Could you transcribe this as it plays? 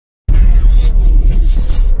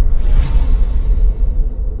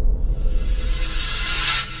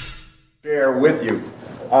share with you.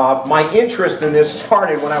 My interest in this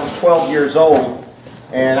started when I was 12 years old,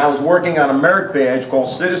 and I was working on a merit badge called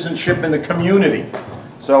Citizenship in the Community.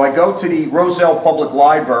 So I go to the Roselle Public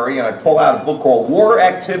Library and I pull out a book called War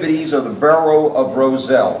Activities of the Borough of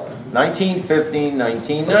Roselle,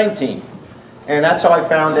 1915-1919. And that's how I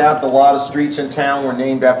found out that a lot of streets in town were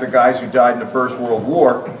named after guys who died in the First World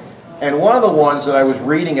War. And one of the ones that I was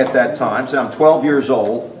reading at that time, so I'm 12 years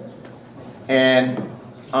old, and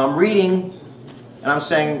I'm reading, and I'm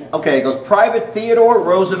saying, okay, it goes, Private Theodore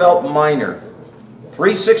Roosevelt Minor,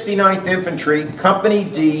 369th Infantry, Company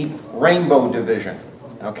D, Rainbow Division.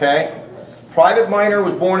 Okay? Private Minor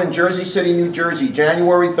was born in Jersey City, New Jersey,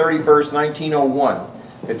 January 31st, 1901.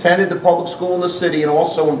 Attended the public school in the city and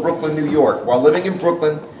also in Brooklyn, New York. While living in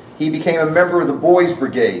Brooklyn, he became a member of the Boys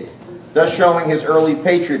Brigade, thus showing his early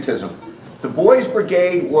patriotism. The Boys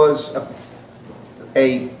Brigade was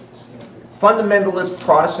a fundamentalist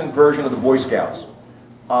Protestant version of the Boy Scouts.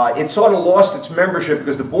 It sort of lost its membership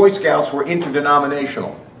because the Boy Scouts were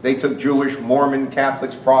interdenominational. They took Jewish, Mormon,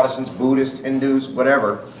 Catholics, Protestants, Buddhists, Hindus,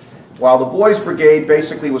 whatever, while the Boys Brigade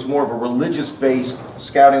basically was more of a religious-based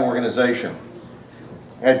scouting organization.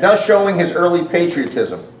 And thus showing his early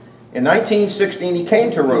patriotism. In 1916, he came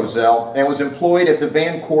to Roselle and was employed at the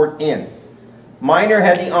Van Court Inn. Minor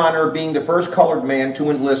had the honor of being the first colored man to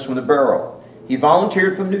enlist from the borough. He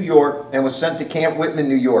volunteered from New York and was sent to Camp Whitman,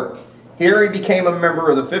 New York. Here he became a member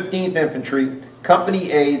of the 15th Infantry,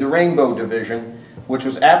 Company A, the Rainbow Division, which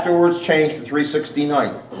was afterwards changed to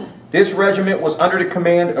 369th. This regiment was under the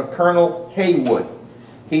command of Colonel Haywood.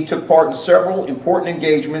 He took part in several important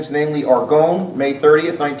engagements, namely Argonne, May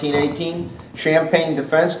 30th, 1918, Champagne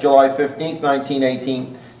Defense, July 15th,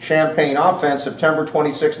 1918, Champagne Offense, September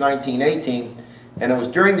 26, 1918, and it was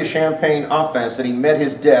during the Champagne Offense that he met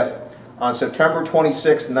his death on September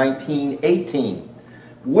 26, 1918,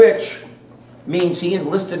 which means he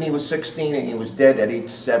enlisted when he was 16 and he was dead at age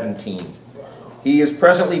 17. He is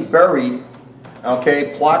presently buried,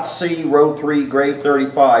 okay, Plot C, Row 3, Grave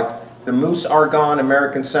 35, the Moose Argonne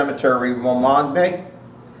American Cemetery, Montmartre,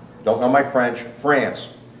 don't know my French,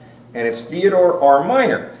 France. And it's Theodore R.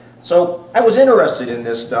 Minor. So I was interested in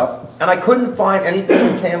this stuff, and I couldn't find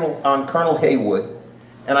anything on Colonel Haywood,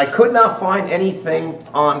 and I could not find anything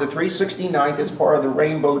on the 369th as part of the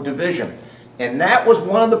Rainbow Division. And that was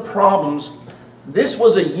one of the problems. This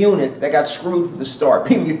was a unit that got screwed from the start,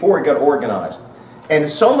 even before it got organized. And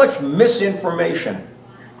so much misinformation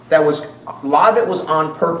that was, a lot of it was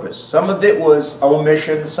on purpose. Some of it was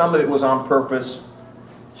omission, some of it was on purpose,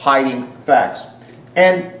 hiding facts.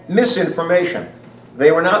 And misinformation.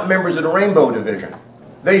 They were not members of the Rainbow Division.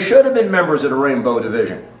 They should have been members of the Rainbow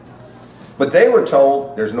Division. But they were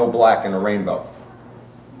told there's no black in the rainbow.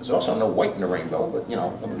 There's also no white in the rainbow, but you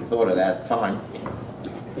know, nobody thought of that at the time.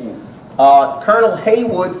 Colonel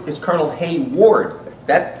Haywood is Colonel Hayward.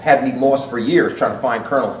 That had me lost for years trying to find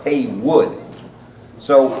Colonel Haywood.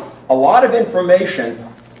 So a lot of information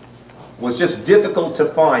was just difficult to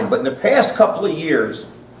find, but in the past couple of years,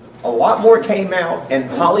 a lot more came out, and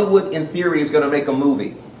Hollywood, in theory, is going to make a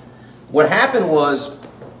movie. What happened was,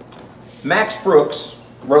 Max Brooks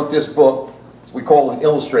wrote this book, we call it an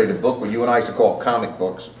illustrated book, what you and I used to call comic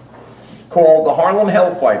books, called The Harlem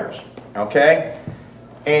Hellfighters, okay?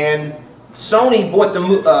 And Sony bought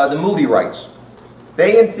the movie rights.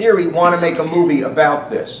 They, in theory, want to make a movie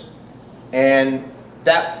about this. And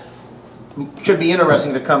that should be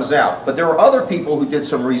interesting if it comes out. But there were other people who did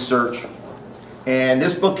some research. And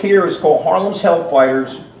this book here is called Harlem's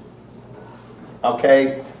Hellfighters.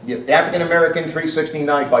 Okay, the African-American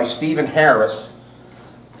 369 by Stephen Harris.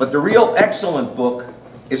 But the real excellent book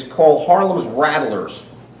is called Harlem's Rattlers.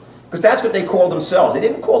 Because that's what they called themselves. They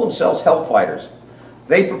didn't call themselves Hellfighters.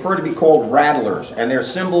 They prefer to be called Rattlers. And their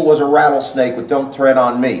symbol was a rattlesnake with "Don't Tread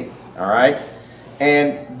on Me." All right?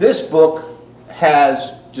 And this book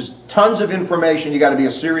has just tons of information. You got to be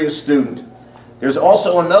a serious student. There's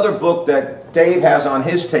also another book that Dave has on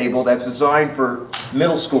his table that's designed for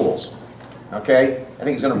middle schools. Okay? I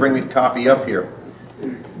think he's going to bring me the copy up here.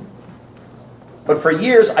 But for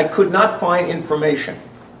years, I could not find information.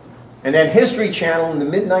 And then History Channel in the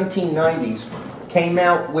mid-1990s came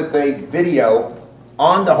out with a video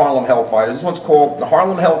on the Harlem Hellfighters. This one's called The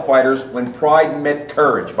Harlem Hellfighters When Pride Met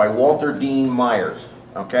Courage by Walter Dean Myers.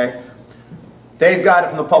 Okay? Dave got it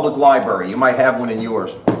from the public library. You might have one in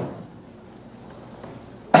yours.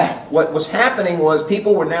 What was happening was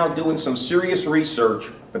people were now doing some serious research,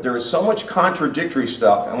 but there is so much contradictory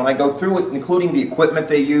stuff, and when I go through it, including the equipment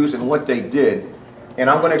they used and what they did, and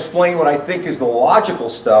I'm going to explain what I think is the logical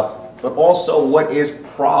stuff, but also what is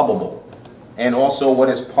probable, and also what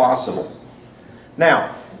is possible.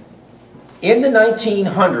 Now, In the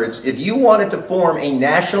 1900s, if you wanted to form a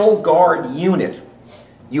National Guard unit,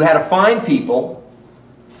 you had to find people,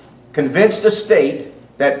 convince the state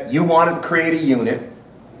that you wanted to create a unit.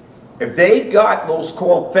 If they got what's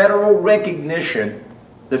called federal recognition,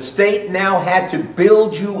 the state now had to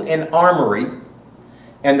build you an armory,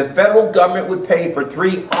 and the federal government would pay for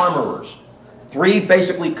 3 armorers, 3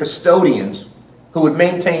 basically custodians who would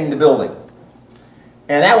maintain the building.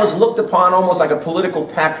 And that was looked upon almost like a political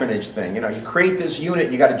patronage thing. You know, you create this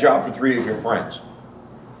unit, you got a job for 3 of your friends.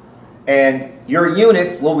 And your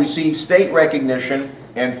unit will receive state recognition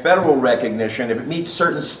and federal recognition if it meets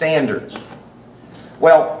certain standards.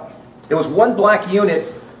 Well, there was one black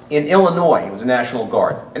unit in Illinois, it was the National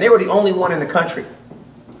Guard, and they were the only one in the country.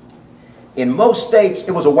 In most states,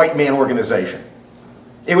 it was a white man organization.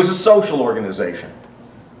 It was a social organization.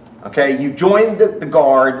 Okay, you joined the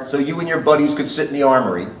Guard so you and your buddies could sit in the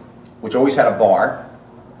armory, which always had a bar,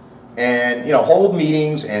 and, you know, hold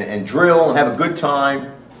meetings and drill and have a good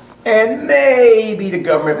time, and maybe the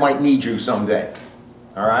government might need you someday.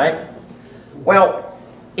 All right? Well,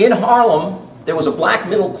 in Harlem, there was a black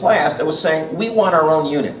middle class that was saying, we want our own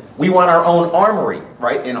unit. We want our own armory,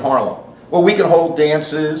 right, in Harlem, where we can hold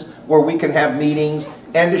dances, where we can have meetings,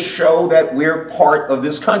 and to show that we're part of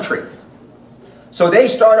this country. So they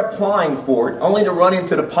start applying for it, only to run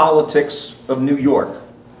into the politics of New York.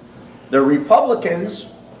 The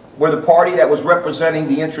Republicans were the party that was representing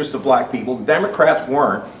the interests of black people. The Democrats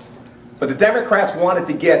weren't. But the Democrats wanted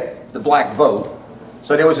to get the black vote.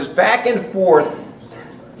 So there was this back and forth.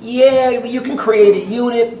 Yeah, you can create a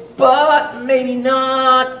unit, but maybe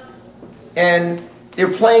not. And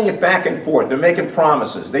they're playing it back and forth. They're making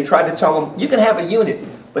promises. They tried to tell them, you can have a unit,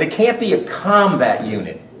 but it can't be a combat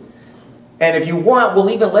unit. And if you want, we'll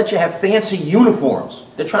even let you have fancy uniforms.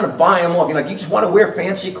 They're trying to buy them off. You know, you just want to wear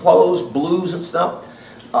fancy clothes, blues and stuff.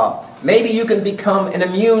 Maybe you can become an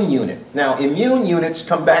immune unit. Now, immune units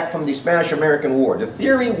come back from the Spanish-American War. The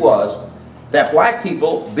theory was that black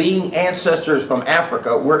people, being ancestors from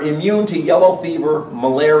Africa, were immune to yellow fever,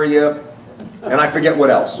 malaria, and I forget what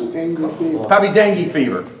else. Dengue fever. Probably dengue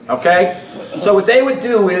fever, okay? So what they would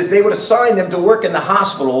do is they would assign them to work in the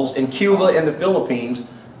hospitals in Cuba and the Philippines.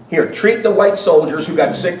 Here, treat the white soldiers who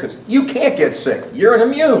got sick, because you can't get sick. You're an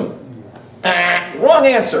immune. Wrong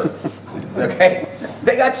answer. Okay?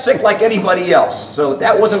 They got sick like anybody else, so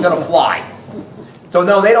that wasn't going to fly. So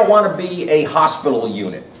no, they don't want to be a hospital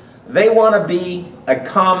unit. They want to be a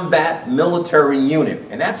combat military unit.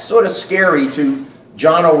 And that's sort of scary to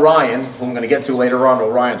John O'Ryan, who I'm going to get to later on,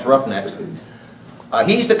 O'Ryan's Roughnecks.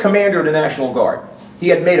 He's the commander of the National Guard. He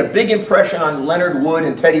had made a big impression on Leonard Wood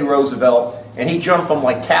and Teddy Roosevelt, and he jumped from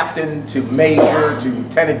like captain to major to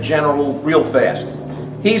lieutenant general real fast.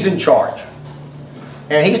 He's in charge.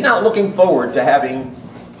 And he's not looking forward to having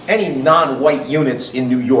any non-white units in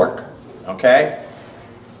New York, okay?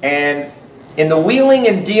 And in the wheeling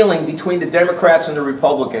and dealing between the Democrats and the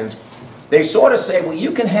Republicans, they sort of say, well,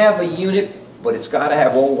 you can have a unit, but it's got to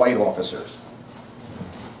have all white officers.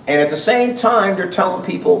 And at the same time, they're telling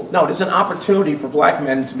people, no, there's an opportunity for black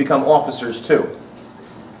men to become officers too.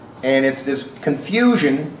 And it's this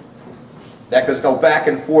confusion that could go back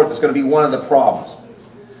and forth that's going to be one of the problems.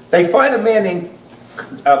 They find a man named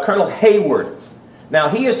Colonel Hayward. Now,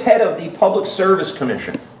 he is head of the Public Service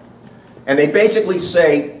Commission. And they basically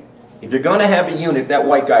say, if you're going to have a unit, that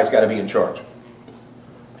white guy's got to be in charge.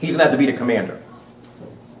 He's going to have to be the commander.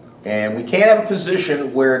 And we can't have a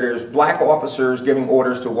position where there's black officers giving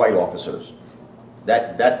orders to white officers.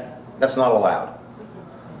 That's not allowed.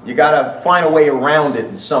 You got to find a way around it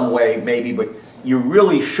in some way, maybe, but you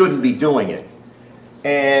really shouldn't be doing it.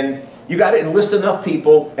 And you got to enlist enough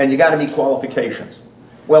people, and you got to meet qualifications.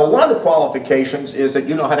 Well, one of the qualifications is that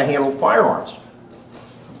you know how to handle firearms.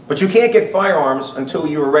 But you can't get firearms until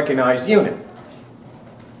you're a recognized unit.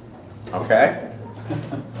 Okay?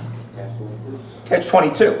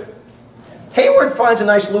 Catch-22. Hayward finds a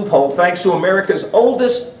nice loophole thanks to America's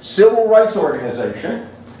oldest civil rights organization,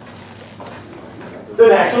 the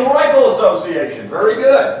National Rifle Association. Very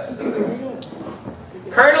good.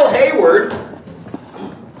 Colonel Hayward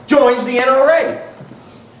joins the NRA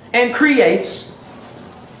and creates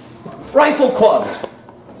rifle clubs.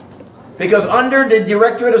 Because under the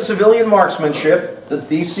Directorate of Civilian Marksmanship, the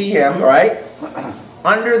DCM, right,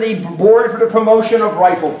 under the Board for the Promotion of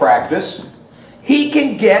Rifle Practice, he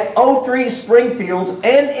can get .03 Springfields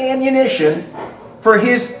and ammunition for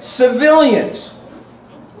his civilians.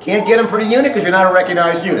 Can't get them for the unit because you're not a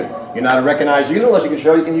recognized unit. You're not a recognized unit unless you can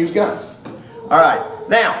show you can use guns. All right.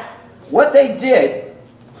 Now, what they did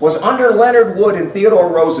was under Leonard Wood and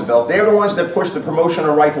Theodore Roosevelt, they were the ones that pushed the Promotion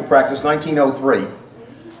of Rifle Practice, 1903.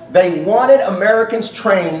 They wanted Americans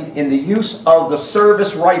trained in the use of the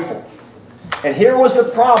service rifle. And here was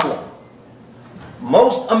the problem.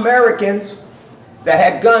 Most Americans that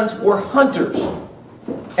had guns were hunters,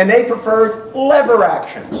 and they preferred lever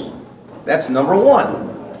actions. That's number one.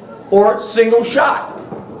 Or single shot.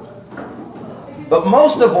 But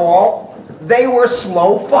most of all, they were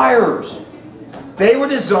slow firers. They were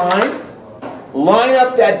designed, line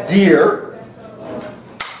up that deer,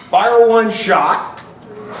 fire one shot,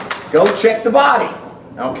 go check the body,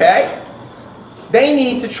 okay? They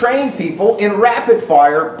need to train people in rapid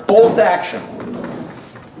fire, bolt action,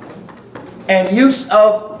 and use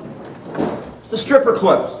of the stripper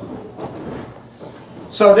clips.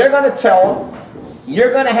 So they're going to tell them,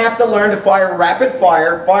 you're going to have to learn to fire rapid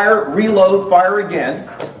fire, fire, reload, fire again,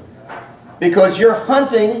 because your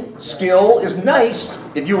hunting skill is nice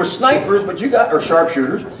if you were snipers, but you got, or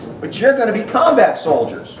sharpshooters, but you're going to be combat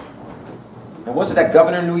soldiers. And wasn't that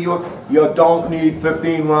governor of New York? You don't need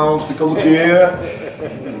 15 rounds to kill a deer.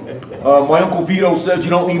 My Uncle Vito said you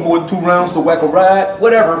don't need more than 2 rounds to whack a rat.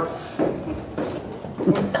 Whatever.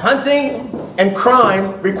 Hunting and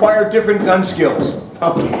crime require different gun skills.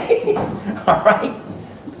 Okay? All right?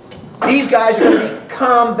 These guys are going to be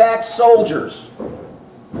combat soldiers.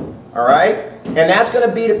 All right? And that's going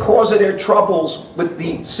to be the cause of their troubles with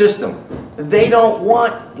the system. They don't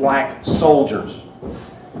want black soldiers.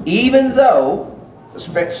 Even though the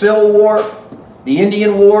Civil War, the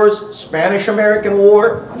Indian Wars, Spanish-American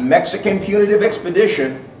War, Mexican Punitive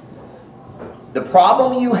Expedition, the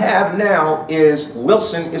problem you have now is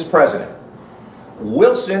Wilson is president.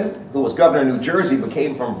 Wilson, who was governor of New Jersey but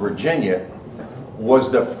came from Virginia,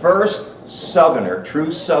 was the first Southerner,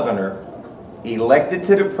 true Southerner, elected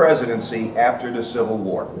to the presidency after the Civil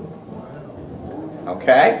War.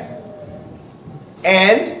 Okay?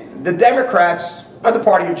 And the Democrats are the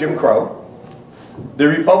party of Jim Crow. The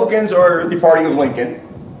Republicans are the party of Lincoln.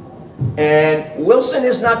 And Wilson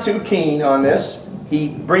is not too keen on this. He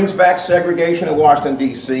brings back segregation in Washington,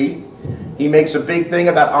 D.C. He makes a big thing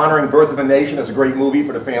about honoring Birth of a Nation as a great movie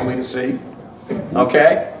for the family to see.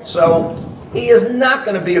 Okay? So he is not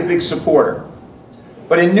going to be a big supporter.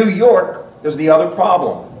 But in New York, there's the other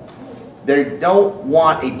problem. They don't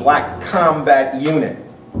want a black combat unit.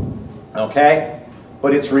 Okay?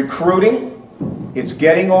 But it's recruiting, it's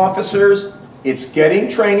getting officers, it's getting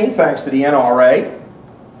training thanks to the NRA,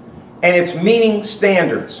 and it's meeting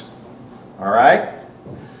standards. All right?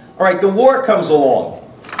 All right, the war comes along.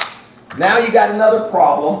 Now you got another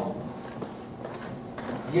problem.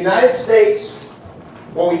 The United States,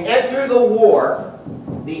 when we enter the war,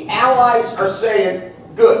 the Allies are saying,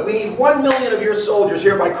 good, we need 1 million of your soldiers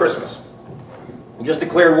here by Christmas. We just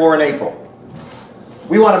declared war in April.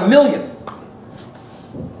 We want 1 million.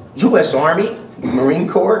 U.S. Army, Marine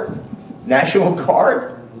Corps, National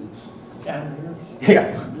Guard. Yeah,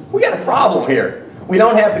 we got a problem here. We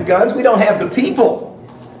don't have the guns, we don't have the people.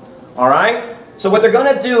 All right? So what they're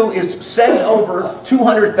going to do is send over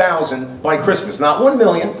 200,000 by Christmas, not 1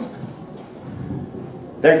 million.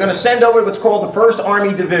 They're going to send over what's called the 1st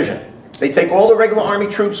Army Division. They take all the regular Army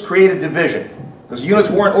troops, create a division, because units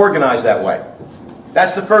weren't organized that way.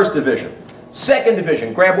 That's the 1st Division. 2nd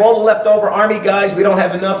Division, grab all the leftover Army guys, we don't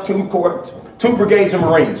have enough, 2 brigades of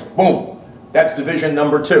Marines. Boom. That's Division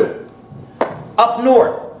number 2. Up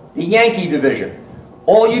north, the Yankee Division.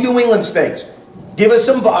 All you New England states, give us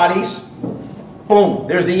some bodies. Boom,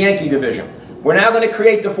 there's the Yankee Division. We're now going to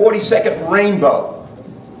create the 42nd Rainbow.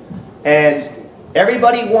 And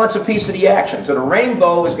everybody wants a piece of the action. So the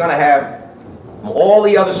Rainbow is going to have all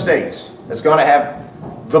the other states. It's going to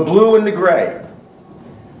have the blue and the gray.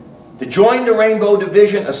 To join the Rainbow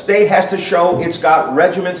Division, a state has to show it's got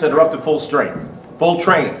regiments that are up to full strength, full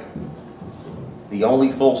training. The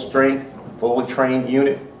only full strength, fully trained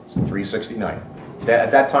unit is the 369th.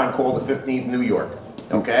 At that time called the 15th New York.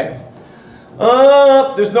 Okay?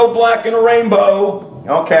 There's no black in a rainbow.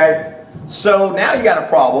 Okay. So now you got a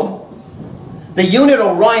problem. The unit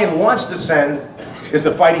Orion wants to send is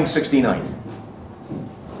the Fighting 69th.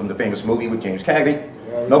 From the famous movie with James Cagney.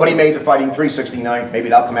 Nobody made the Fighting 369th. Maybe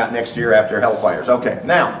that'll come out next year after Hellfighters. Okay.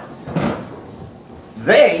 Now,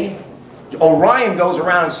 Orion goes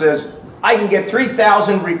around and says, I can get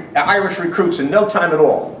 3,000 Irish recruits in no time at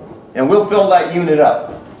all. And we'll fill that unit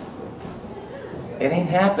up. It ain't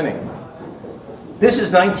happening. This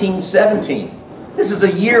is 1917. This is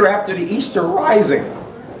a year after the Easter Rising.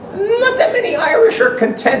 Not that many Irish are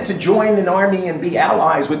content to join an army and be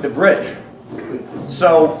allies with the British.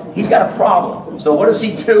 So he's got a problem. So what does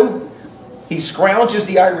he do? He scrounges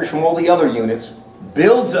the Irish from all the other units,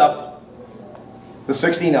 builds up the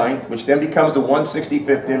 69th, which then becomes the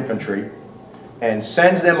 165th Infantry, and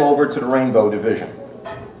sends them over to the Rainbow Division.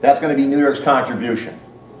 That's going to be New York's contribution.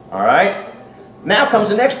 All right? Now comes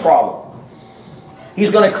the next problem. He's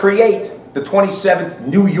going to create the 27th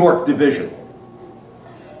New York Division.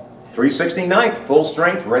 369th, full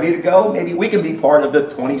strength, ready to go. Maybe we can be part of the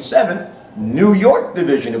 27th New York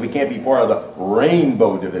Division if we can't be part of the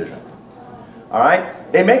Rainbow Division. All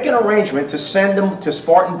right? They make an arrangement to send them to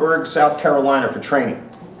Spartanburg, South Carolina for training.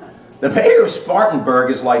 The mayor of Spartanburg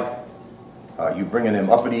is like, you bringing them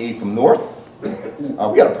uppity from north? We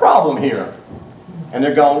got a problem here. And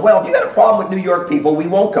they're going, well, if you got a problem with New York people, we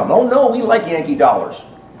won't come. Oh no, we like Yankee dollars.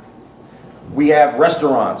 We have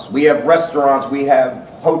restaurants, we have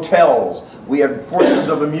hotels, we have forces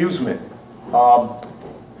of amusement.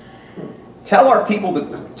 Tell our people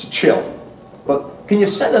to chill. But can you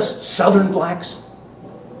send us Southern blacks?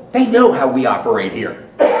 They know how we operate here.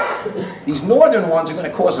 These Northern ones are going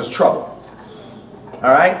to cause us trouble. All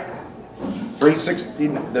right? 360,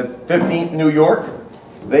 the 15th New York,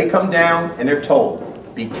 they come down and they're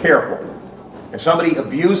told, be careful. If somebody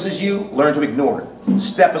abuses you, learn to ignore it.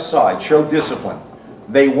 Step aside, show discipline.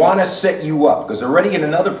 They want to set you up, because already in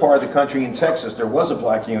another part of the country, in Texas, there was a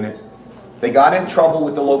black unit. They got in trouble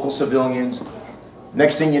with the local civilians.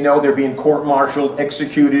 Next thing you know, they're being court-martialed,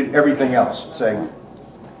 executed, everything else. Saying,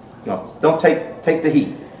 no, don't take the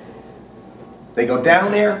heat. They go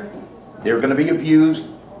down there, they're going to be abused.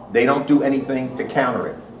 They don't do anything to counter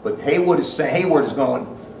it. But Hayward is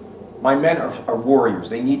going, my men are warriors.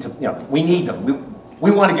 They need to, we need them.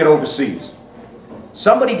 We want to get overseas.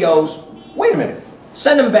 Somebody goes, wait a minute,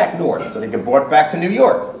 send them back north so they get brought back to New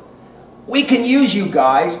York. We can use you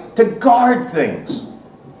guys to guard things.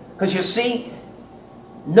 Because you see,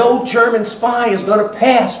 no German spy is going to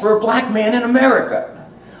pass for a black man in America.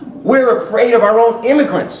 We're afraid of our own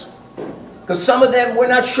immigrants. Because some of them, we're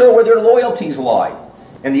not sure where their loyalties lie.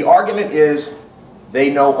 And the argument is,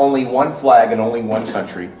 they know only one flag and only one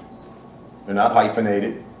country. They're not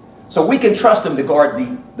hyphenated. So we can trust them to guard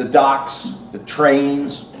the docks, the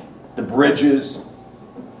trains, the bridges.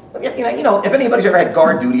 But if anybody's ever had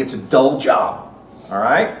guard duty, it's a dull job. All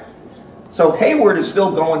right? So Hayward is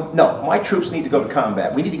still going, no, my troops need to go to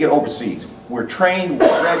combat. We need to get overseas. We're trained,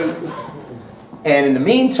 we're ready. And in the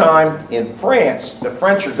meantime, in France, the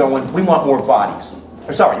French are going, we want more bodies.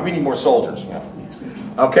 Sorry, we need more soldiers.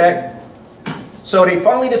 Okay? So they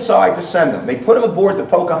finally decide to send them. They put them aboard the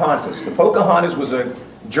Pocahontas. The Pocahontas was a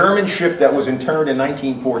German ship that was interned in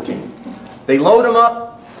 1914. They load them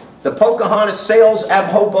up. The Pocahontas sails out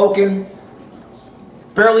of Hoboken,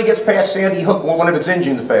 barely gets past Sandy Hook when one of its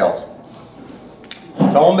engines fails.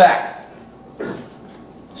 Tow them back.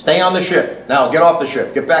 Stay on the ship. Now get off the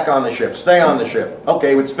ship. Get back on the ship. Stay on the ship.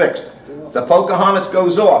 Okay, it's fixed. The Pocahontas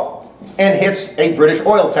goes off and hits a British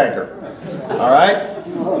oil tanker. All right?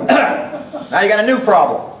 Now you got a new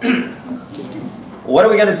problem. What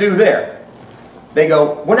are we going to do there? They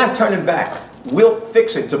go, we're not turning back. We'll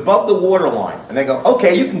fix it. It's above the waterline. And they go,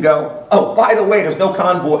 okay, you can go. Oh, by the way, there's no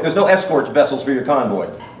convoy, there's no escort vessels for your convoy.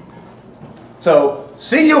 So,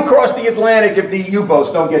 see you across the Atlantic if the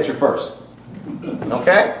U-boats don't get you first.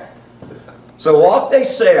 Okay? So off they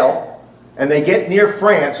sail, and they get near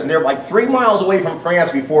France, and they're like 3 miles away from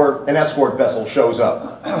France before an escort vessel shows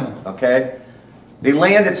up. Okay? They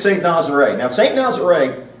land at St. Nazaire. Now, St.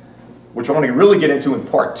 Nazaire, which I want to really get into in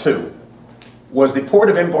part 2, was the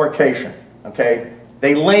port of embarkation. Okay?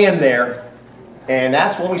 They land there, and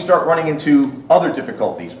that's when we start running into other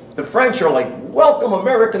difficulties. The French are like, welcome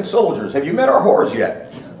American soldiers. Have you met our whores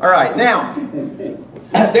yet? All right, now,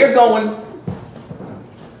 they're going,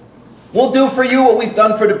 we'll do for you what we've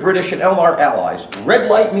done for the British and all our allies. Red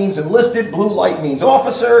light means enlisted, blue light means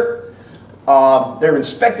officer. They're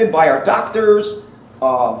inspected by our doctors.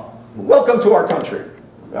 Welcome to our country.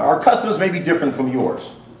 Our customs may be different from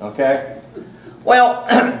yours. Okay? Well,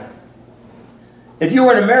 if you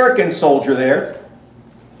were an American soldier there,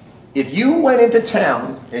 if you went into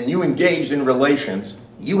town and you engaged in relations,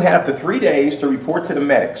 you had up to 3 days to report to the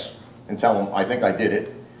medics and tell them, I think I did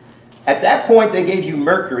it. At that point, they gave you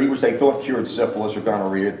mercury, which they thought cured syphilis or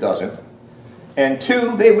gonorrhea. It doesn't. And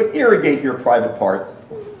 2, they would irrigate your private part,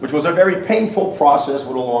 which was a very painful process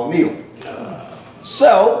with a long needle.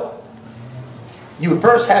 So, you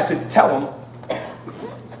first had to tell them,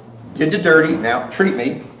 did the dirty, now treat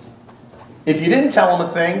me. If you didn't tell them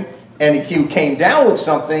a thing, and if you came down with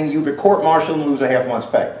something, you'd be court-martialed and lose a half month's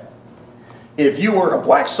pay. If you were a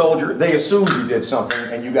black soldier, they assumed you did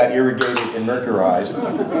something and you got irrigated and mercurized.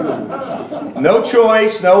 No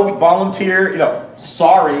choice, no volunteer,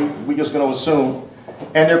 sorry, we're just going to assume.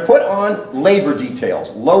 And they're put on labor details,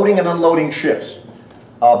 loading and unloading ships,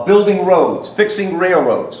 building roads, fixing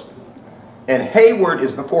railroads. And Hayward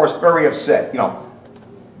is, of course, very upset. You know,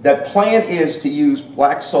 that plan is to use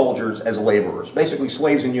black soldiers as laborers, basically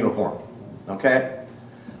slaves in uniform. Okay?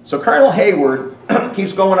 So Colonel Hayward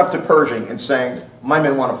keeps going up to Pershing and saying, my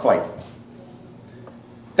men want to fight.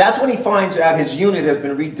 That's when he finds out his unit has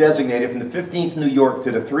been redesignated from the 15th New York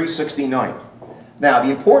to the 369th. Now, the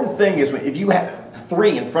important thing is, if you had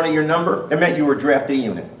 3 in front of your number, it meant you were a draftee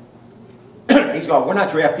unit. He's going, we're not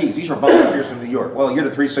draftees, these are volunteers from New York. Well, you're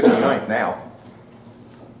the 369th now.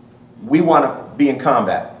 We want to be in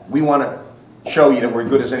combat. We want to show you that we're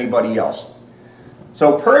good as anybody else.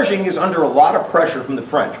 So Pershing is under a lot of pressure from the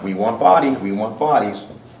French. We want bodies, we want bodies.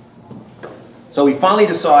 So he finally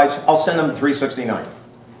decides, I'll send them to 369th.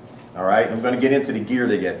 All right, I'm going to get into the gear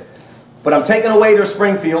they get. But I'm taking away their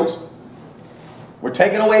Springfields. We're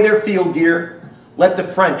taking away their field gear. Let the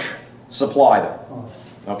French supply them.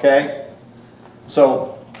 Okay?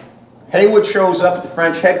 So Haywood shows up at the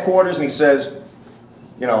French headquarters and he says,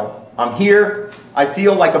 you know, I'm here. I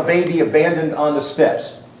feel like a baby abandoned on the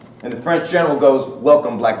steps. And the French general goes,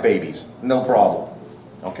 welcome black babies. No problem.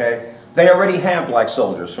 Okay? They already have black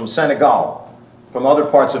soldiers from Senegal, from other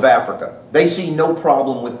parts of Africa. They see no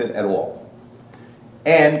problem with it at all.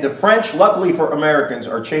 And the French, luckily for Americans,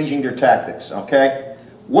 are changing their tactics, okay?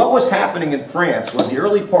 What was happening in France was the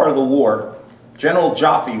early part of the war, General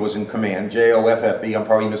Joffre was in command, J-O-F-F-E, I'm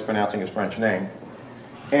probably mispronouncing his French name.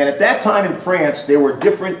 And at that time in France, there were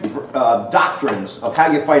different doctrines of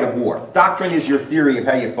how you fight a war. Doctrine is your theory of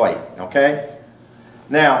how you fight, okay?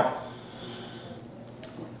 Now,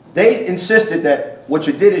 they insisted that what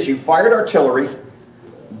you did is you fired artillery,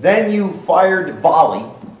 then you fired volley.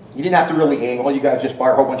 You didn't have to really aim. All you got is just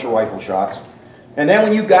fire a whole bunch of rifle shots. And then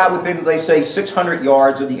when you got within, they say, 600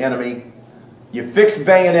 yards of the enemy, you fixed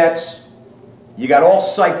bayonets, you got all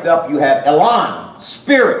psyched up, you had elan,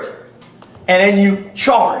 spirit, and then you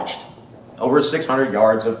charged over 600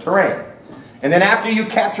 yards of terrain. And then after you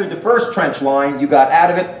captured the first trench line, you got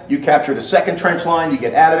out of it, you captured the second trench line, you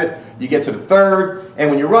get out of it, you get to the third, and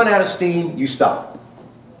when you run out of steam, you stop.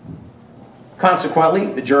 Consequently,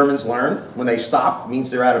 the Germans learned when they stop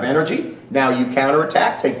means they're out of energy. Now you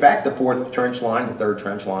counterattack, take back the fourth trench line, the third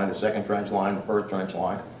trench line, the second trench line, the first trench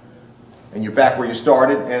line, and you're back where you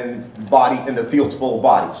started, and the field's full of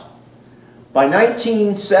bodies. By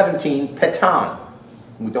 1917, Pétain,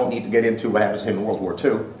 we don't need to get into what happens to him in World War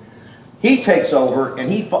II, he takes over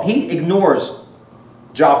and he ignores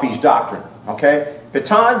Joffre's doctrine. Okay?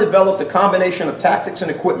 Pétain developed a combination of tactics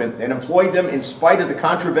and equipment and employed them in spite of the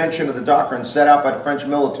contravention of the doctrine set out by the French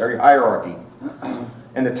military hierarchy.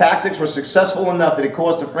 And the tactics were successful enough that it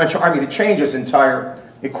caused the French army to change its entire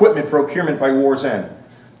equipment procurement by war's end.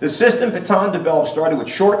 The system Pétain developed started with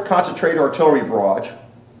short, concentrated artillery barrage,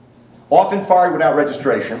 often fired without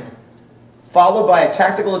registration, followed by a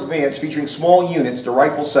tactical advance featuring small units, the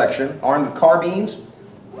rifle section, armed with carbines.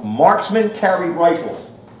 Marksmen carried rifles.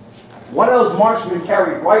 One of those marksmen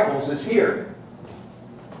carried rifles is here.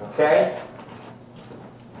 Okay?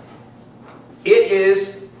 It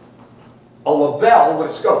is a label with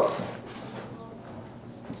a scope.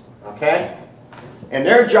 Okay? And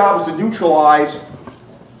their job is to neutralize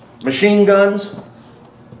machine guns,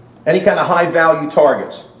 any kind of high-value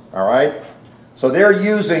targets. All right? So they're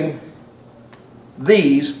using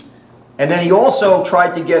these, and then he also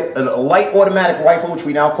tried to get a light automatic rifle, which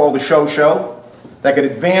we now call the Show, that could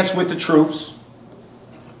advance with the troops,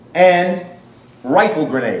 and rifle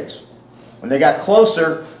grenades. When they got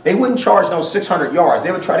closer, they wouldn't charge those 600 yards.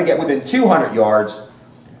 They would try to get within 200 yards,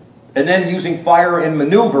 and then using fire and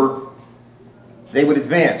maneuver, they would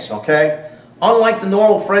advance, okay? Unlike the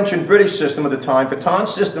normal French and British system of the time,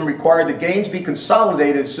 Pétain's system required the gains be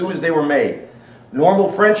consolidated as soon as they were made.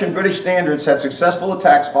 Normal French and British standards had successful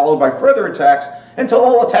attacks followed by further attacks until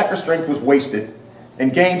all attacker strength was wasted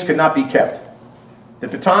and gains could not be kept. The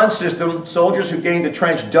Pétain system, soldiers who gained the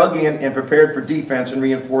trench dug in and prepared for defense and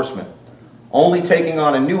reinforcement, only taking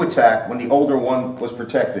on a new attack when the older one was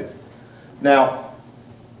protected. Now,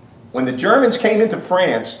 when the Germans came into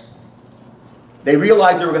France, they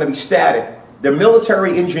realized they were going to be static. Their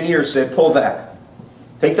military engineers said, pull back,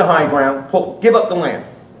 take the high ground, give up the land.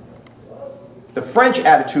 The French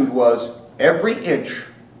attitude was, every inch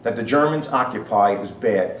that the Germans occupy is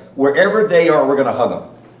bad. Wherever they are, we're going to hug them.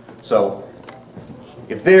 So,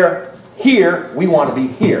 if they're here, we want to be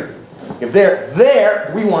here. If they're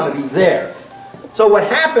there, we want to be there. So what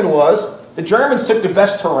happened was, the Germans took the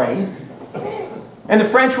best terrain, and the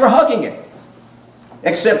French were hugging it.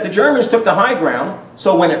 Except the Germans took the high ground,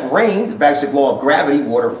 so when it rained, the basic law of gravity,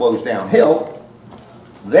 water flows downhill,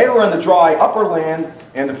 they were on the dry upper land,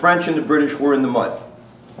 and the French and the British were in the mud.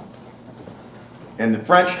 And the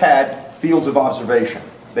French had fields of observation.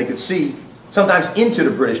 They could see sometimes into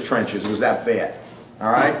the British trenches. It was that bad.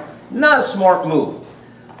 All right? Not a smart move.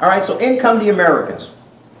 All right, so in come the Americans.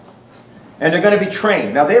 And they're going to be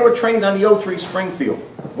trained. Now, they were trained on the 03 Springfield,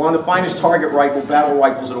 one of the finest target rifle, battle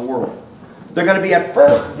rifles of the world. They're going to be at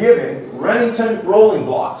first given Remington rolling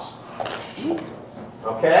blocks.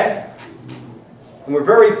 Okay? And we're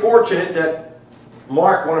very fortunate that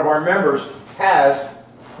Mark, one of our members, has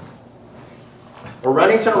a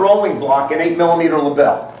Remington rolling block and 8mm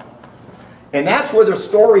LaBelle. And that's where the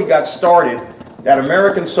story got started, that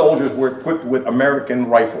American soldiers were equipped with American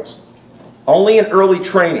rifles. Only in early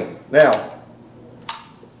training. Now,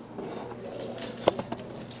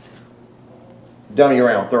 dummy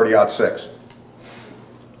round 30-06.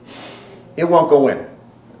 It won't go in.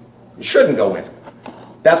 It shouldn't go in.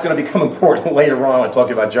 That's going to become important later on when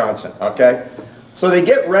talking about Johnson, okay? So they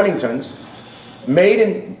get Remingtons, made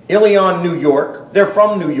in Ilion, New York. They're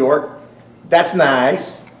from New York. That's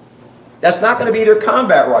nice. That's not going to be their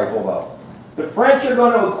combat rifle, though. The French are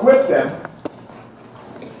going to equip them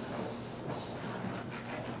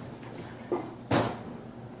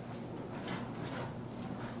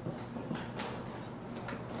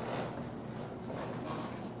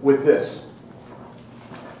with this.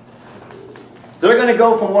 They're going to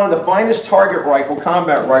go from one of the finest target rifle,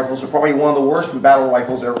 combat rifles, to probably one of the worst battle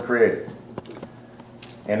rifles ever created.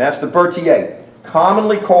 And that's the Berthier,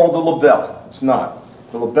 commonly called the LaBelle. It's not.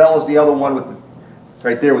 The LaBelle is the other one with the,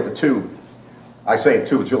 right there with the tube. I say a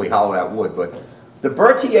tube, it's really hollowed out wood, but the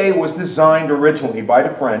Berthier was designed originally by the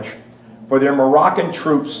French for their Moroccan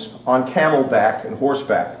troops on camelback and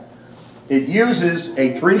horseback. It uses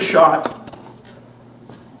a 3-shot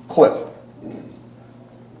clip.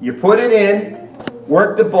 You put it in,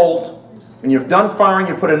 work the bolt, when you've done firing,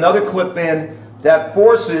 you put another clip in that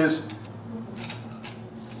forces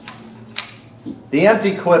the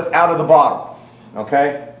empty clip out of the bottom.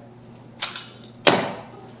 Okay?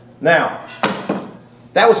 Now,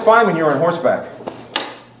 that was fine when you were on horseback.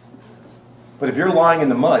 But if you're lying in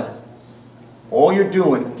the mud, all you're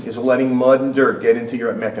doing is letting mud and dirt get into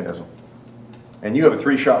your mechanism. And you have a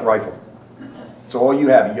 3-shot rifle. That's all you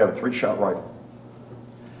have. You have a 3-shot rifle.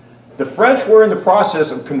 The French were in the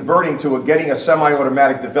process of converting to getting a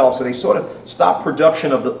semi-automatic developed, so they sort of stopped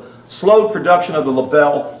production of the, slowed production of the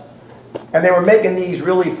LaBelle, and they were making these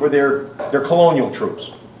really for their colonial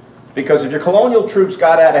troops. Because if your colonial troops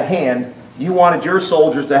got out of hand, you wanted your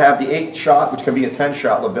soldiers to have the 8-shot, which can be a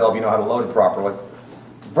 10-shot LaBelle if you know how to load it properly,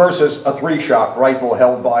 versus a 3-shot rifle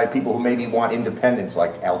held by people who maybe want independence,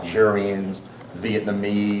 like Algerians,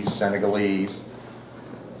 Vietnamese, Senegalese.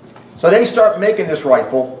 So they start making this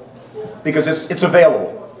rifle because it's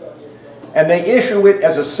available. And they issue it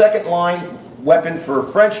as a second-line weapon for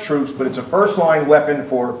French troops, but it's a first-line weapon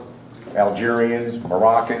for Algerians,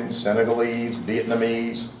 Moroccans, Senegalese,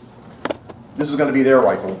 Vietnamese. This is going to be their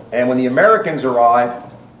rifle. And when the Americans arrive,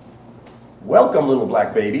 welcome, little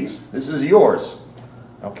black babies. This is yours.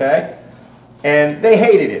 Okay? And they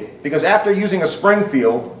hated it, because after using a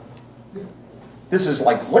Springfield, this is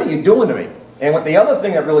like, what are you doing to me? And what the other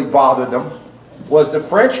thing that really bothered them was the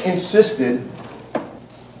French insisted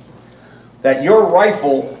that your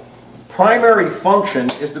rifle primary function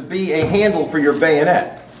is to be a handle for your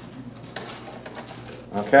bayonet.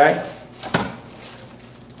 Okay?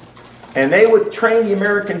 And they would train the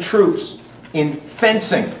American troops in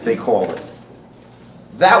fencing, they called it.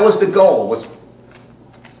 That was the goal, was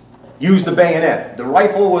use the bayonet. The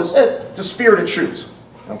rifle was, it's a spear that shoots.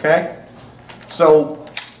 Okay? So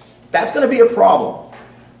that's going to be a problem.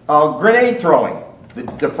 Grenade throwing.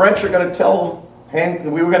 The French are going to tell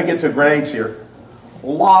them, we were going to get to grenades here,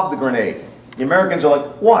 lob the grenade. The Americans are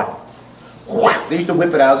like, what? They used to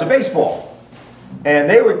whip it out as a baseball. And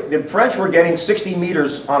the French were getting 60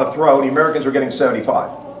 meters on a throw, and the Americans were getting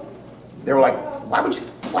 75. They were like, why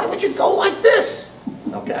would you go like this?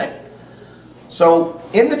 Okay? So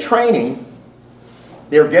in the training,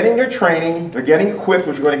 they're getting their training, they're getting equipped,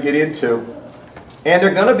 which we're going to get into, and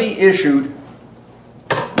they're going to be issued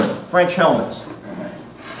French helmets.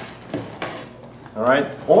 All right?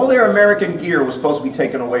 All their American gear was supposed to be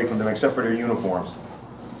taken away from them except for their uniforms.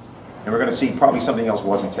 And we're going to see probably something else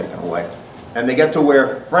wasn't taken away. And they get to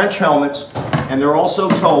wear French helmets, and they're also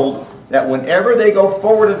told that whenever they go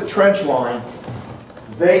forward to the trench line,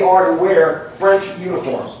 they are to wear French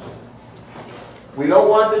uniforms. We don't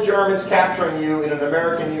want the Germans capturing you in an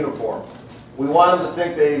American uniform. We want them to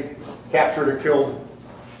think they've captured or killed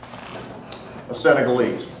a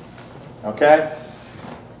Senegalese. Okay?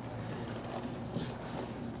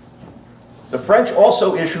 The French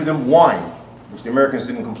also issue them wine, which the Americans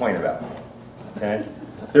didn't complain about. Okay?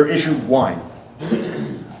 They're issued wine.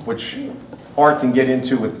 which Art can get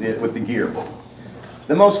into with the gear.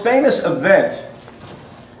 The most famous event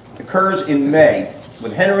occurs in May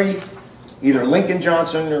with Henry, either Lincoln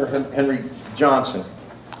Johnson or Henry Johnson.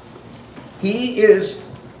 He is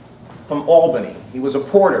from Albany. He was a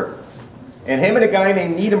porter. And him and a guy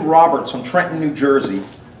named Needham Roberts from Trenton, New Jersey,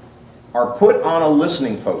 are put on a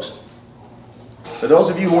listening post. For those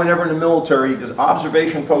of you who were never in the military, this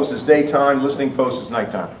observation post is daytime, listening post is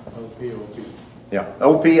nighttime. OP. Yeah,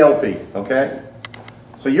 OPLP, okay?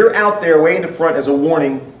 So you're out there way in the front as a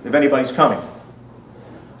warning if anybody's coming.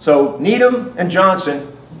 So Needham and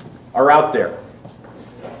Johnson are out there.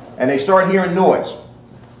 And they start hearing noise.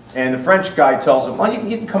 And the French guy tells them, well,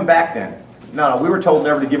 you can come back then. No, we were told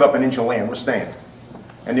never to give up an inch of land. We're staying.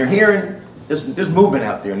 And they're hearing, there's movement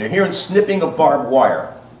out there. And they're hearing snipping of barbed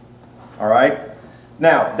wire. All right?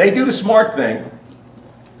 Now, they do the smart thing,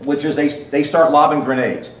 which is they start lobbing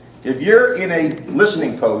grenades. If you're in a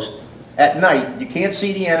listening post at night, you can't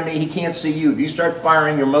see the enemy, he can't see you. If you start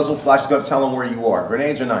firing, your muzzle flash is going to tell him where you are.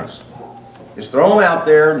 Grenades are nice. Just throw him out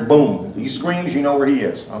there and boom. If he screams, you know where he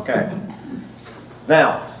is. Okay.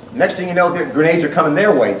 Now, next thing you know, the grenades are coming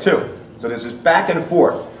their way too. So there's this back and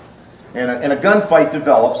forth. And a gunfight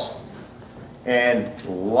develops. And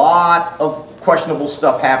a lot of questionable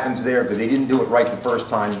stuff happens there because they didn't do it right the first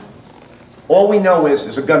time. All we know is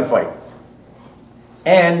there's a gunfight.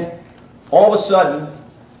 And all of a sudden,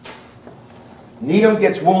 Needham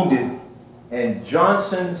gets wounded and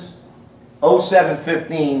Johnson's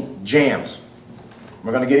 0715 jams.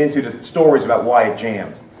 We're going to get into the stories about why it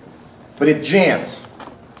jammed. But it jams.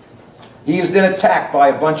 He is then attacked by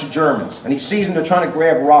a bunch of Germans, and he sees them, they're trying to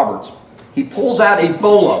grab Roberts. He pulls out a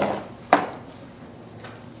bolo,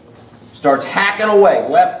 starts hacking away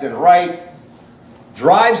left and right,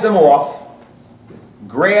 drives them off,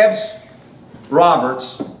 grabs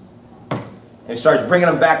Roberts, and starts bringing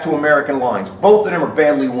them back to American lines. Both of them are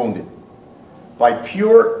badly wounded. By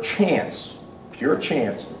pure chance,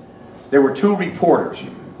 there were two reporters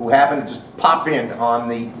who happened to just pop in on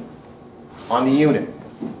the unit.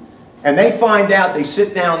 And they find out, they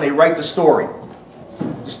sit down, they write the story.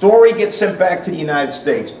 The story gets sent back to the United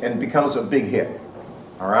States and becomes a big hit.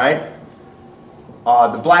 All right?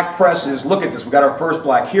 The black press is, look at this, we got our first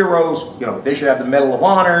black heroes, you know, they should have the Medal of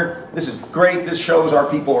Honor, this is great, this shows our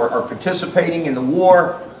people are participating in the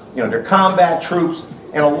war, you know, they're combat troops,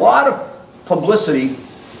 and a lot of publicity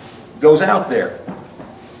goes out there.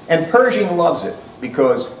 And Pershing loves it,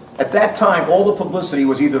 because at that time, all the publicity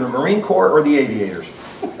was either the Marine Corps or the aviators.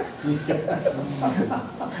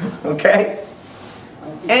 Okay?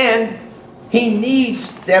 And he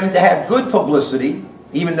needs them to have good publicity,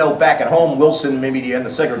 even though back at home Wilson, maybe the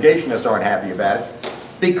segregationists aren't happy about it,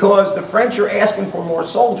 because the French are asking for more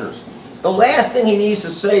soldiers. The last thing he needs to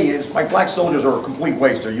say is, my black soldiers are a complete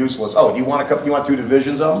waste, they're useless. Oh, you want 2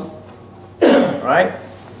 divisions of them? Right?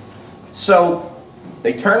 So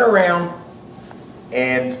they turn around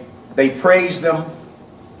and they praise them,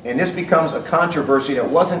 and this becomes a controversy that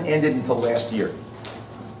wasn't ended until last year.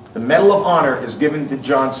 The Medal of Honor is given to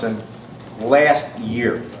Johnson last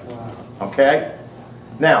year. Okay?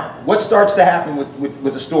 Now, what starts to happen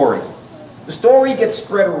with the story? The story gets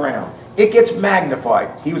spread around. It gets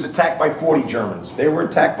magnified. He was attacked by 40 Germans. They were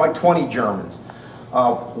attacked by 20 Germans.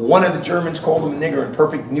 One of the Germans called him a nigger in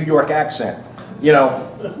perfect New York accent. You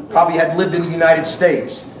know, probably had lived in the United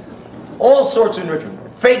States. All sorts of enrichment.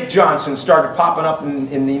 Fake Johnson started popping up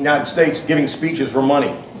in the United States giving speeches for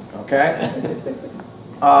money. Okay?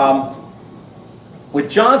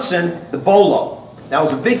 With Johnson, the bolo. Now, it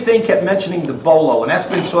was a big thing, kept mentioning the bolo, and that's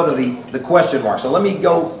been sort of the question mark. So let me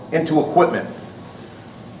go into equipment.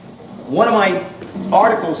 One of my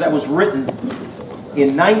articles that was written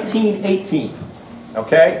in 1918,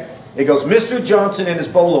 okay? It goes, Mr. Johnson and his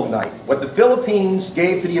bolo knife, what the Philippines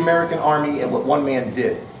gave to the American Army and what one man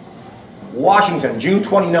did. Washington, June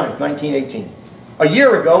 29th, 1918. A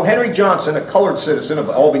year ago, Henry Johnson, a colored citizen of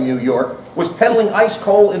Albany, New York, was peddling ice,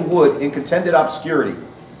 coal, and wood in contended obscurity.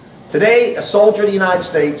 Today, a soldier of the United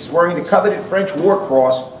States is wearing the coveted French war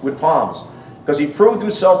cross with palms because he proved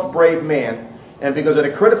himself a brave man and because at a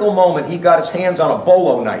critical moment he got his hands on a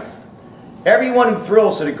bolo knife. Everyone who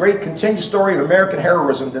thrills to the great contingent story of American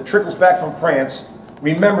heroism that trickles back from France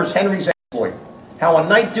remembers Henry's exploit. How on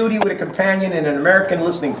night duty with a companion in an American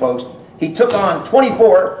listening post, he took on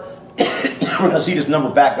 24, we're going to see this number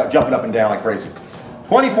back jumping up and down like crazy,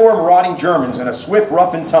 24 marauding Germans in a swift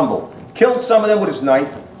rough and tumble, killed some of them with his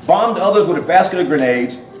knife, bombed others with a basket of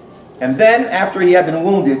grenades, and then, after he had been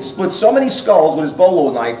wounded, split so many skulls with his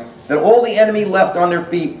bolo knife that all the enemy left on their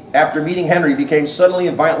feet after meeting Henry became suddenly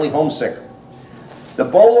and violently homesick. The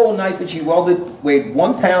bolo knife that she welded weighed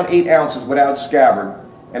 1 pound 8 ounces without scabbard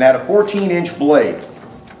and had a 14-inch blade.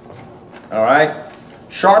 All right?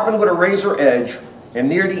 Sharpened with a razor edge, and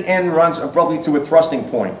near the end runs abruptly to a thrusting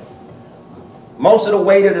point. Most of the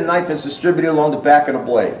weight of the knife is distributed along the back of the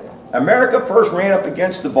blade. America first ran up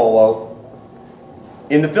against the bolo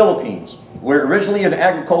in the Philippines, where originally an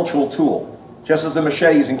agricultural tool, just as the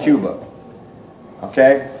machetes in Cuba.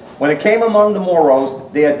 Okay? When it came among the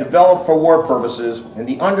Moros, they had developed for war purposes, and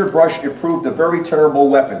the underbrush it proved a very terrible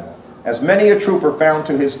weapon, as many a trooper found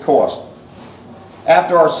to his cost.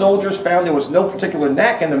 After our soldiers found there was no particular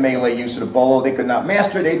knack in the melee use of the bolo they could not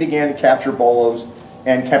master, they began to capture bolos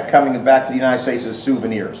and kept coming back to the United States as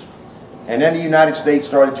souvenirs. And then the United States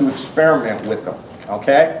started to experiment with them.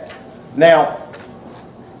 Okay? Now,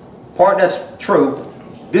 part that's true,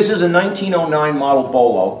 this is a 1909 model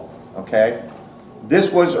bolo. Okay?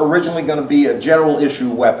 This was originally going to be a general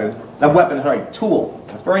issue weapon. Tool.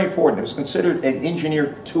 That's very important. It was considered an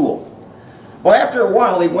engineered tool. Well, after a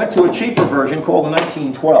while, they went to a cheaper version called the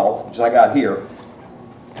 1912, which I got here.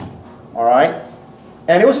 All right?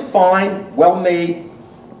 And it was a fine, well-made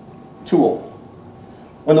tool.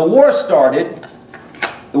 When the war started,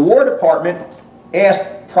 the War Department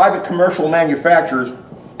asked private commercial manufacturers,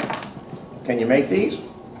 can you make these?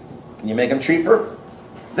 Can you make them cheaper?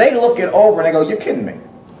 They look it over and they go, you're kidding me.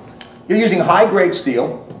 You're using high-grade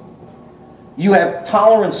steel. You have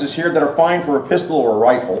tolerances here that are fine for a pistol or a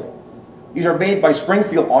rifle. These are made by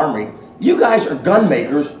Springfield Armory. You guys are gun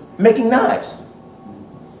makers making knives.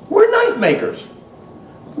 We're knife makers.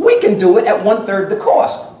 We can do it at 1/3 the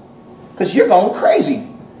cost. Because you're going crazy.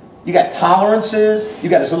 You got tolerances, you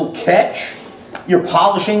got this little catch, you're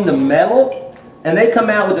polishing the metal, and they come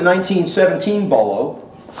out with the 1917 bolo,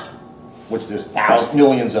 which there's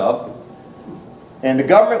millions of. And the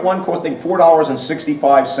government one cost, I think,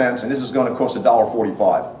 $4.65, and this is going to cost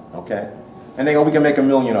 $1.45. Okay? And they go, we can make 1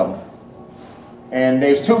 million of them. And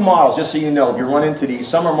there's 2 models, just so you know, if you run into these.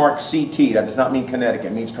 Some are marked CT, that does not mean Connecticut,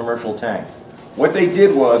 it means commercial tank. What they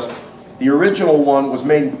did was, the original one was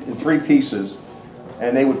made in 3 pieces,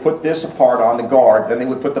 and they would put this apart on the guard, then they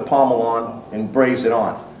would put the pommel on and braze it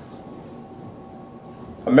on.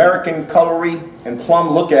 American Cutlery and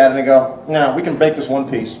Plum look at it and they go, no, we can make this 1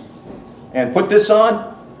 piece. And put this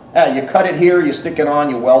on, you cut it here, you stick it on,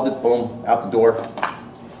 you weld it, boom, out the door.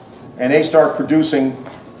 And they start producing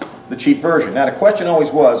the cheap version. Now the question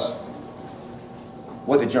always was,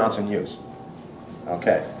 what did Johnson use?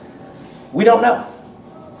 Okay. We don't know.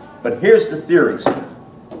 But here's the theories.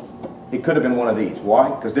 It could have been one of these. Why?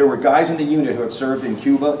 Because there were guys in the unit who had served in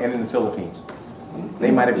Cuba and in the Philippines.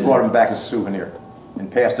 They might have brought them back as a souvenir and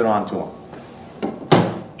passed it on to them.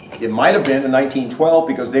 It might have been in 1912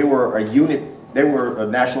 because they were a unit, they were a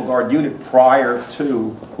National Guard unit prior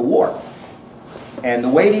to the war. And the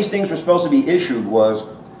way these things were supposed to be issued was,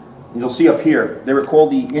 you'll see up here, they were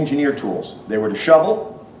called the engineer tools. They were the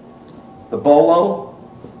shovel, the bolo,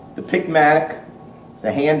 the pickmatic,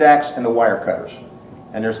 the hand axe, and the wire cutters.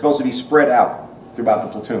 And they're supposed to be spread out throughout the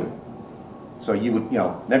platoon. So you would,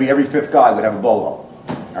 maybe every 5th guy would have a bolo.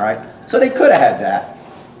 All right? So they could have had that.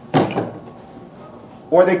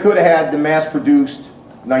 Or they could have had the mass-produced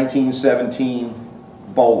 1917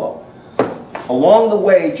 bolo. Along the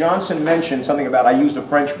way, Johnson mentioned something about, I used a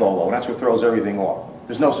French bolo, and that's what throws everything off.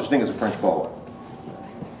 There's no such thing as a French bolo.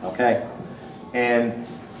 Okay? And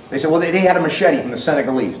they said, well, they had a machete from the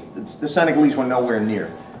Senegalese. The Senegalese were nowhere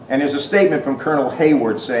near. And there's a statement from Colonel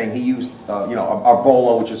Hayward saying he used, a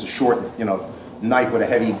bolo, which is a short, knife with a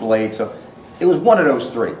heavy blade. So it was one of those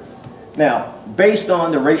 3. Now, based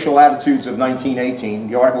on the racial attitudes of 1918,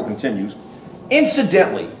 the article continues,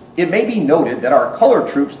 incidentally, it may be noted that our colored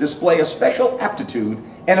troops display a special aptitude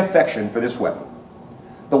and affection for this weapon.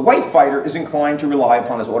 The white fighter is inclined to rely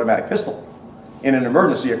upon his automatic pistol in an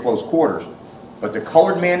emergency at close quarters, but the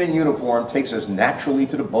colored man in uniform takes as naturally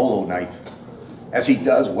to the bolo knife as he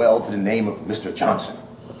does well to the name of Mr. Johnson.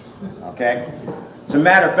 Okay? As a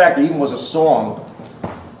matter of fact, there even was a song,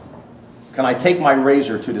 Can I Take My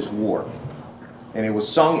Razor to This War? And it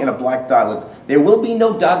was sung in a black dialect. There will be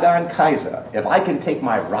no doggone Kaiser if I can take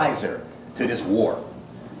my riser to this war.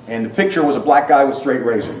 And the picture was a black guy with straight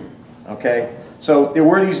razor. Okay? So there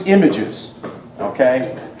were these images. Okay?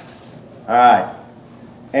 All right.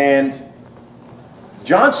 And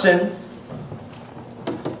Johnson,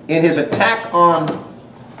 in his attack on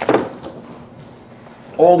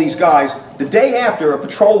all these guys, the day after, a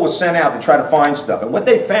patrol was sent out to try to find stuff. And what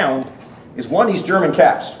they found is one of these German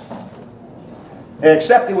caps.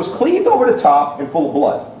 Except it was cleaved over the top and full of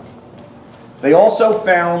blood. They also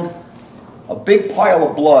found a big pile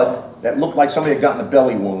of blood that looked like somebody had gotten a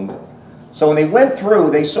belly wound So when they went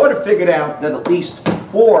through, they sort of figured out that at least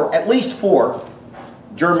four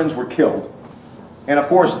Germans were killed. And of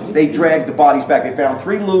course, they dragged the bodies back. They found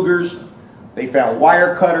 3 Lugers, they found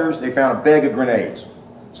wire cutters, they found a bag of grenades.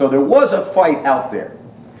 So there was a fight out there.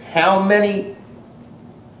 How many?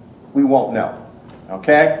 We won't know.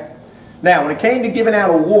 Okay? Now, when it came to giving out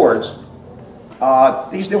awards,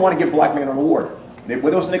 they just didn't want to give black men an award. There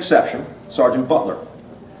was an exception, Sergeant Butler.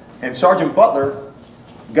 And Sergeant Butler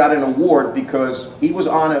got an award because he was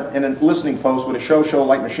on an listening post with a show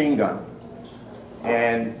light machine gun.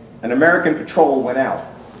 And an American patrol went out.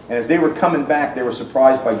 And as they were coming back, they were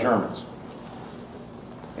surprised by Germans.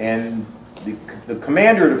 And the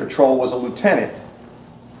commander of the patrol was a lieutenant.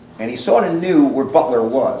 And he sort of knew where Butler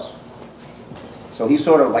was. So he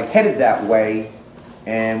sort of like headed that way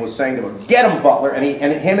and was saying to him, "Get him, Butler!" And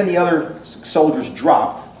him and the other soldiers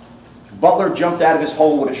dropped. Butler jumped out of his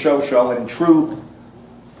hole with a show, and in true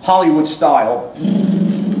Hollywood style,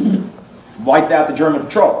 wiped out the German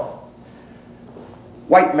patrol.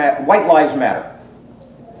 White lives matter.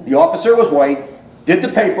 The officer was white, did the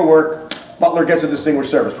paperwork. Butler gets a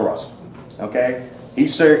Distinguished Service Cross. Okay, he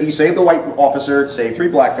saved the white officer, saved 3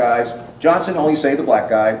 black guys. Johnson only saved the black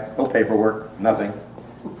guy. No paperwork, nothing.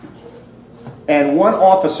 And one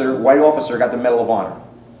officer, white officer, got the Medal of Honor.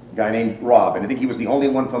 A guy named Rob, and I think he was the only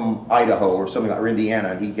one from Idaho or something like, or Indiana,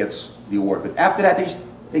 and he gets the award. But after that,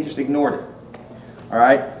 they just ignored it. All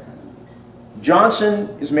right.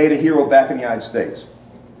 Johnson is made a hero back in the United States.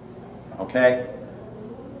 Okay,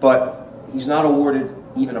 but he's not awarded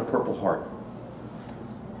even a Purple Heart.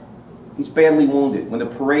 He's badly wounded. When the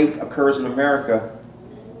parade occurs in America,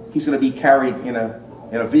 he's going to be carried in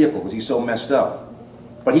a vehicle because he's so messed up.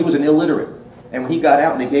 But he was an illiterate. And when he got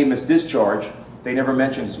out and they gave him his discharge, they never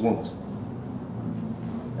mentioned his wounds.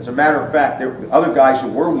 As a matter of fact, the other guys who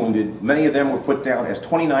were wounded, many of them were put down as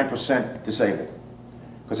 29% disabled.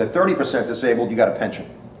 Because at 30% disabled, you got a pension.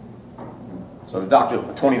 So the doctor,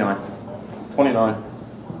 29, 29,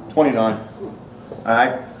 29. All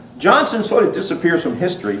right. Johnson sort of disappears from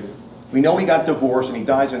history. We know he got divorced and he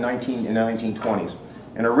dies in the 1920s.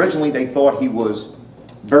 And originally they thought he was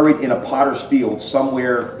buried in a potter's field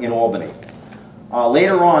somewhere in Albany.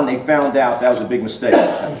 Later on they found out that was a big mistake.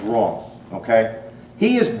 That was wrong. Okay?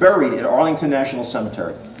 He is buried at Arlington National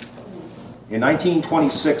Cemetery. In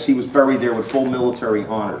 1926 he was buried there with full military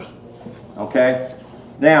honors. Okay?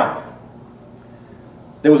 Now,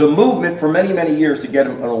 there was a movement for many, many years to get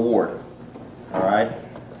him an award. All right?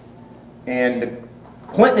 And the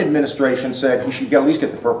Clinton administration said he should at least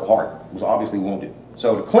get the Purple Heart. He was obviously wounded.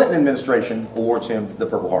 So the Clinton administration awards him the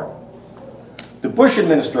Purple Heart. The Bush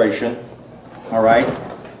administration, all right,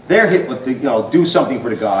 they're hit with the, do something for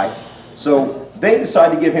the guy. So they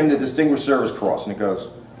decide to give him the Distinguished Service Cross. And it goes,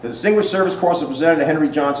 the Distinguished Service Cross is presented to Henry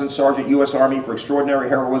Johnson, Sergeant, U.S. Army, for extraordinary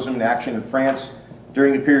heroism in action in France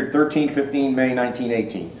during the period 13-15 May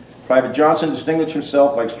 1918. Private Johnson distinguished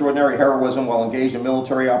himself by extraordinary heroism while engaged in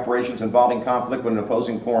military operations involving conflict with an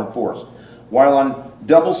opposing foreign force. While on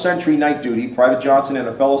double sentry night duty, Private Johnson and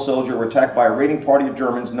a fellow soldier were attacked by a raiding party of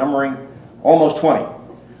Germans numbering almost 20,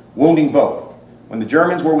 wounding both. When the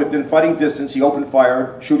Germans were within fighting distance, he opened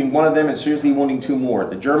fire, shooting one of them and seriously wounding 2 more.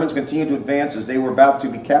 The Germans continued to advance. As they were about to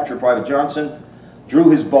be captured, Private Johnson drew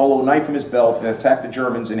his bolo knife from his belt and attacked the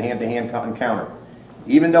Germans in hand-to-hand encounter.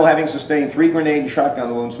 Even though having sustained 3 grenade and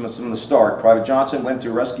shotgun wounds from the start, Private Johnson went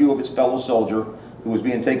to rescue of his fellow soldier who was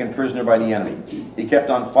being taken prisoner by the enemy. He kept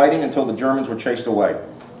on fighting until the Germans were chased away.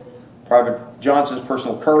 Private Johnson's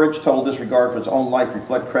personal courage, total disregard for his own life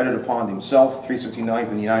reflect credit upon himself, 369th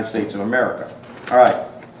in the United States of America. All right.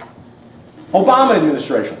 Obama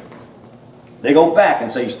administration. They go back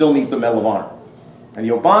and say you still need the Medal of Honor. And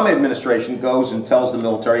the Obama administration goes and tells the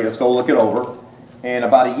military, let's go look it over. And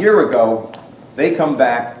about a year ago, they come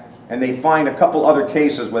back and they find a couple other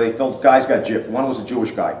cases where they felt guys got gypped. One was a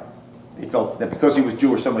Jewish guy. They felt that because he was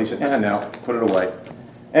Jewish, somebody said, no, put it away.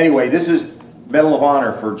 Anyway, this is Medal of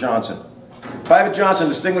Honor for Johnson. Private Johnson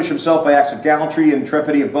distinguished himself by acts of gallantry and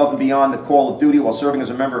intrepidity above and beyond the call of duty while serving as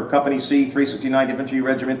a member of Company C, 369th Infantry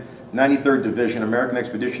Regiment, 93rd Division, American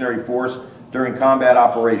Expeditionary Force during combat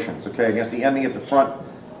operations, against the enemy at the front,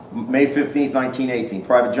 May 15, 1918.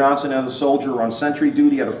 Private Johnson and other soldier were on sentry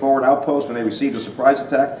duty at a forward outpost when they received a surprise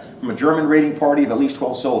attack from a German raiding party of at least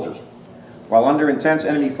 12 soldiers. While under intense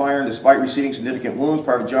enemy fire and despite receiving significant wounds,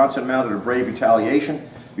 Private Johnson mounted a brave retaliation,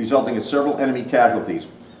 resulting in several enemy casualties.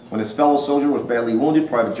 When his fellow soldier was badly wounded,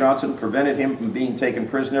 Private Johnson prevented him from being taken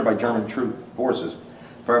prisoner by German troop forces.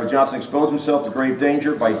 Private Johnson exposed himself to grave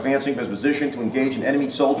danger by advancing from his position to engage an enemy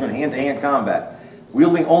soldier in hand-to-hand combat.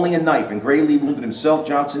 Wielding only a knife and gravely wounded himself,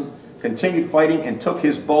 Johnson continued fighting and took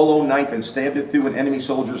his bolo knife and stabbed it through an enemy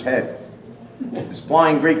soldier's head.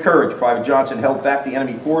 Displaying great courage, Private Johnson held back the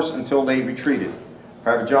enemy force until they retreated.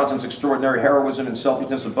 Private Johnson's extraordinary heroism and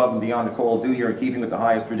selflessness above and beyond the call of duty are in keeping with the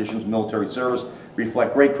highest traditions of military service,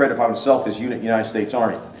 reflect great credit upon himself, his unit, United States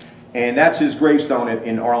Army. And that's his gravestone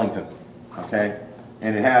in Arlington, okay?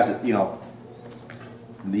 And it has, you know,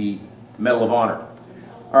 the Medal of Honor.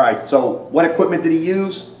 All right, so what equipment did he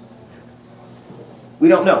use? We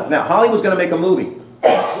don't know. Now, Hollywood's going to make a movie.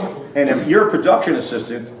 And if you're a production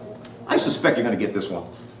assistant, I suspect you're going to get this one.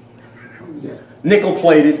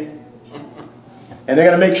 Nickel-plated. And they're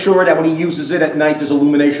going to make sure that when he uses it at night, there's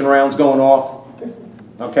illumination rounds going off.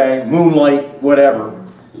 Okay? Moonlight, whatever.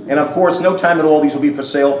 And of course, no time at all, these will be for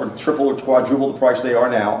sale for triple or quadruple the price they are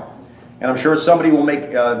now. And I'm sure somebody will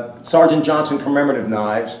make Sergeant Johnson commemorative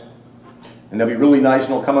knives. And they'll be really nice,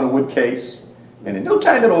 and they'll come in a wood case. And in no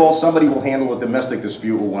time at all, somebody will handle a domestic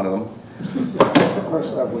dispute with one of them.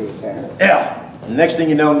 Yeah. The next thing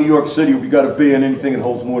you know, New York City, we got to ban anything that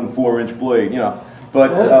holds more than 4-inch blade, you know.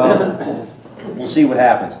 But we'll see what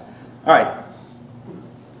happens. All right.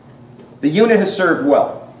 The unit has served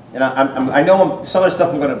well. And I know some of the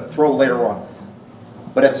stuff I'm going to throw later on.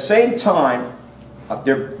 But at the same time,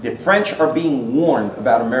 the French are being warned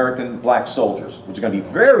about American black soldiers, which is going to be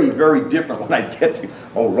very, very different when I get to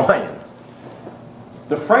Orion.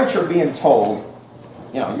 The French are being told,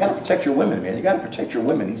 you know, you got to protect your women, man. You got to protect your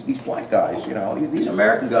women. These black guys, you know, these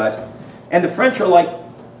American guys, and the French are like,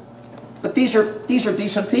 but these are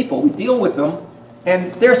decent people. We deal with them,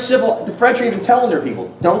 and they're civil. The French are even telling their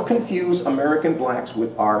people, don't confuse American blacks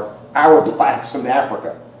with our blacks from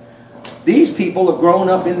Africa. These people have grown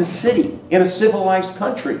up in the city, in a civilized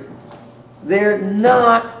country. They're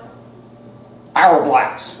not our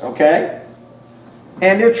blacks, okay?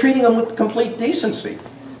 And they're treating them with complete decency.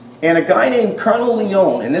 And a guy named Colonel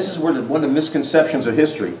Leon, and this is where one of the misconceptions of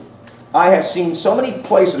history, I have seen so many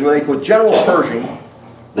places where they put General Pershing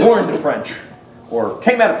warned the French, or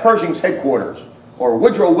came out of Pershing's headquarters, or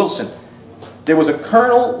Woodrow Wilson. There was a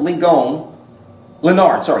Colonel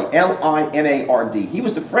Linard, L-I-N-A-R-D. He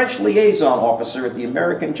was the French liaison officer at the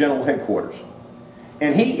American General Headquarters.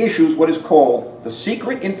 And he issues what is called the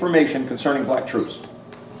secret information concerning black troops.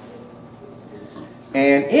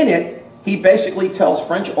 And in it, he basically tells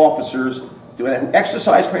French officers who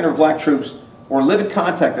exercise command of black troops or live in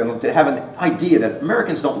contact with them to have an idea that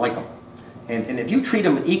Americans don't like them. And if you treat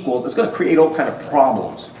them equal, it's going to create all kind of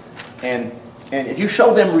problems. And if you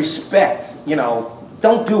show them respect, you know,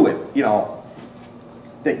 don't do it, you know.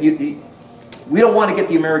 We don't want to get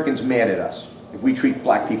the Americans mad at us if we treat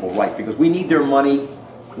black people right, because we need their money,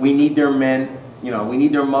 we need their men, you know, we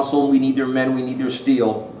need their muscle, we need their men, we need their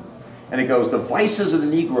steel. And it goes, the vices of the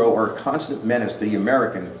Negro are a constant menace to the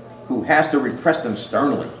American who has to repress them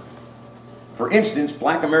sternly. For instance,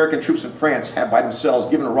 black American troops in France have by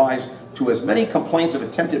themselves given rise to as many complaints of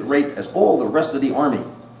attempted rape as all the rest of the army.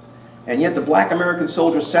 And yet the black American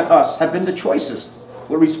soldiers sent us have been the choicest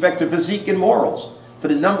with respect to physique and morals, for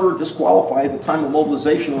the number disqualified at the time of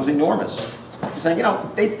mobilization was enormous. He's saying, you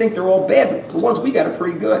know, they think they're all bad, but the ones we got are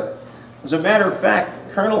pretty good. As a matter of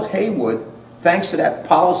fact, Colonel Haywood, thanks to that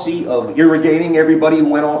policy of irrigating everybody who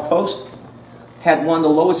went off post, had one of the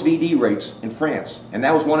lowest VD rates in France. And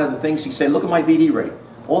that was one of the things he said, look at my VD rate.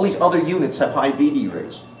 All these other units have high VD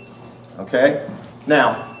rates. Okay?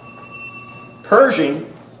 Now,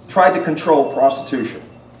 Pershing tried to control prostitution.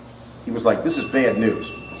 He was like, this is bad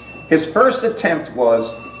news. His first attempt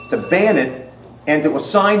was to ban it and to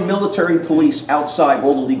assign military police outside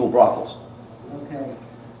all the legal brothels. Okay.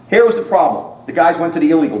 Here was the problem. The guys went to the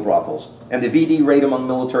illegal brothels, and the VD rate among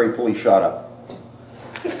military police shot up.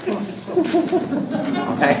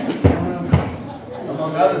 Okay?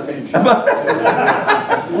 Among other things.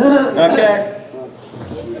 Okay?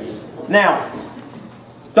 Now,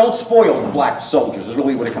 don't spoil the black soldiers is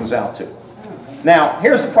really what it comes out to. Now,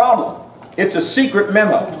 here's the problem. It's a secret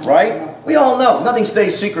memo, right? We all know nothing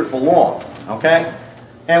stays secret for long, okay?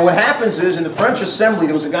 And what happens is, in the French Assembly,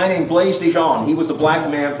 there was a guy named Blaise Dijon. He was the black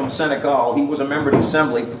man from Senegal. He was a member of the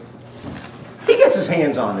Assembly. He gets his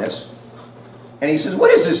hands on this, and he says,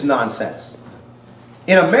 what is this nonsense?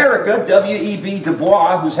 In America, W.E.B. Du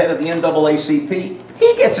Bois, who's head of the NAACP,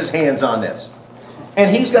 he gets his hands on this.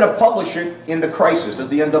 And he's going to publish it in The Crisis as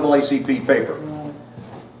the NAACP paper.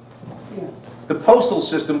 The postal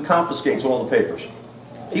system confiscates all the papers.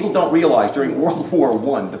 People don't realize during World War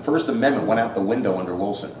I, the First Amendment went out the window under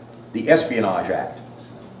Wilson. The Espionage Act.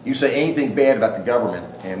 You say anything bad about the government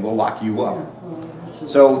and we'll lock you up.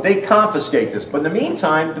 So they confiscate this. But in the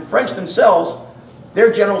meantime, the French themselves,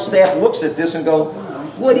 their general staff looks at this and go,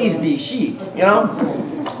 what is this shit? You know?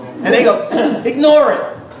 And they go, ignore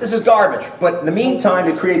it. This is garbage. But in the meantime,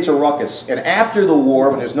 it creates a ruckus. And after the war,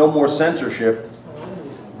 when there's no more censorship,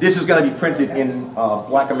 this is going to be printed in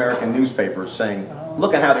black American newspapers saying,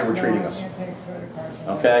 look at how they were treating us.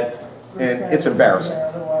 Okay? And it's embarrassing.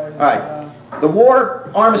 All right. The war,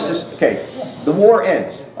 armistice, okay. The war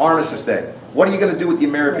ends. Armistice Day. What are you going to do with the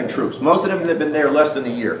American troops? Most of them have been there less than a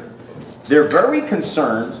year. They're very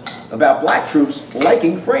concerned about black troops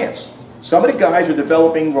liking France. Some of the guys are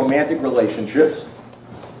developing romantic relationships.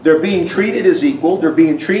 They're being treated as equal. They're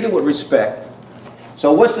being treated with respect.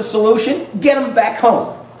 So what's the solution? Get them back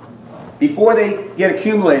home before they get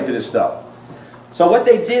accumulated to this stuff. So what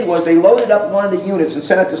they did was they loaded up one of the units and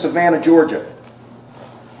sent it to Savannah, Georgia.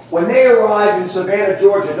 When they arrived in Savannah,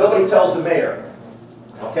 Georgia, nobody tells the mayor.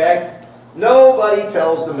 Okay? Nobody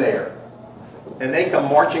tells the mayor. And they come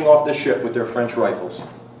marching off the ship with their French rifles.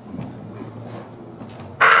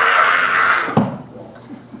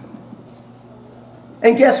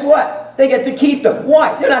 And guess what? They get to keep them.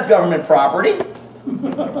 Why? They're not government property.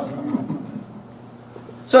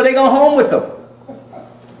 So they go home with them.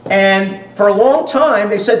 And for a long time,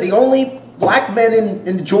 they said the only black men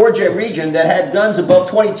in the Georgia region that had guns above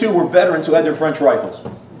 22 were veterans who had their French rifles.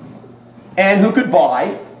 And who could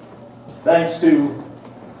buy, thanks to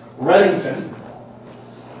Remington,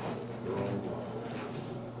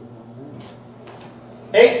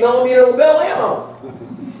 8mm LaBelle ammo.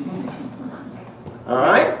 All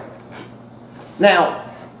right? Now,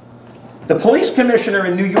 the police commissioner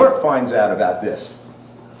in New York finds out about this.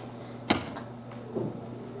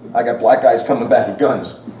 I got black guys coming back with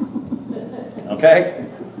guns. Okay?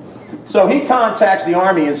 So he contacts the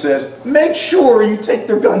army and says, make sure you take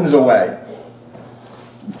their guns away.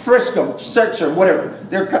 Frisk them, search them, whatever.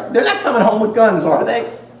 They're not coming home with guns, are they?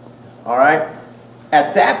 All right?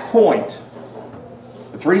 At that point,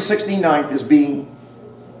 the 369th is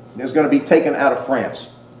going to be taken out of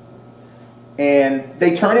France. And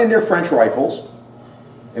they turn in their French rifles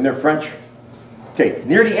and their French... Okay,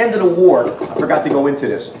 near the end of the war, I forgot to go into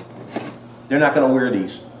this. They're not going to wear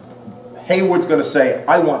these. Hayward's going to say,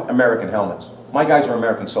 I want American helmets. My guys are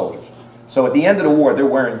American soldiers. So at the end of the war, they're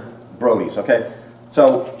wearing Brodies, okay?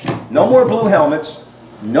 So no more blue helmets,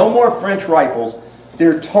 no more French rifles.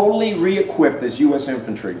 They're totally re-equipped as U.S.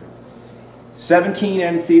 infantry. 17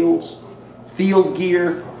 Enfields, field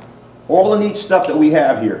gear, all the neat stuff that we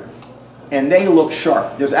have here. And they look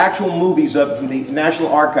sharp. There's actual movies of from the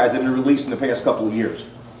National Archives that have been released in the past couple of years.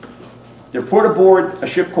 They're put aboard a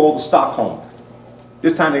ship called the Stockholm.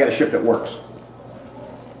 This time they got a ship that works.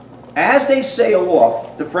 As they sail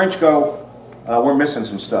off, the French go, we're missing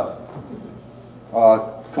some stuff.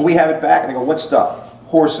 Can we have it back? And they go, what stuff?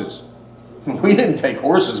 Horses. We didn't take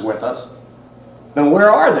horses with us. Then where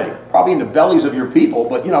are they? Probably in the bellies of your people,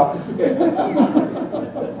 but you know.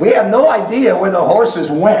 We have no idea where the horses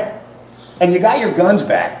went. And you got your guns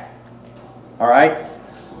back. All right?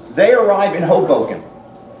 They arrive in Hoboken.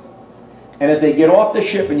 And as they get off the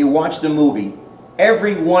ship and you watch the movie,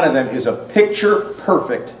 every one of them is a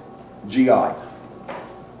picture-perfect GI.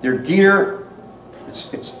 Their gear,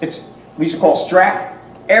 we used to call strap,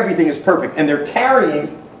 everything is perfect. And they're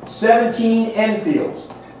carrying 17 Enfields.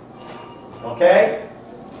 Okay?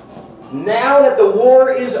 Now that the war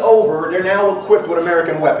is over, they're now equipped with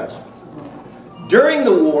American weapons. During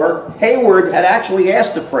the war, Hayward had actually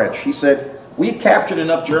asked the French, he said, we've captured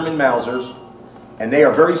enough German Mausers, and they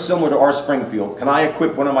are very similar to our Springfield. Can I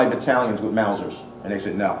equip one of my battalions with Mausers? And they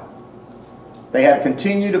said no. They had to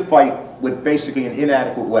continue to fight with basically an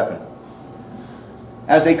inadequate weapon.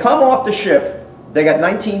 As they come off the ship, they got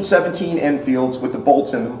 1917 Enfields with the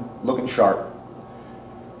bolts in them, looking sharp.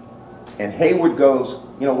 And Hayward goes,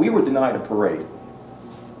 you know, we were denied a parade.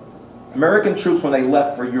 American troops, when they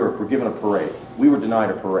left for Europe, were given a parade. We were denied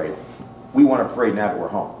a parade. We want a parade now that we're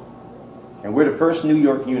home. And we're the first New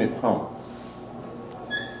York unit home.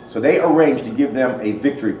 So they arranged to give them a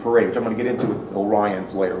victory parade, which I'm going to get into with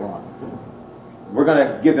Orion's later on. We're going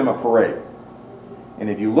to give them a parade. And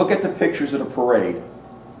if you look at the pictures of the parade,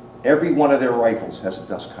 every one of their rifles has a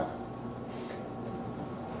dust cover.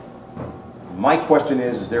 My question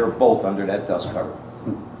is there a bolt under that dust cover?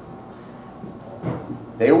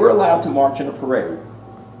 They were allowed to march in a parade,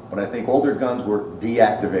 but I think all their guns were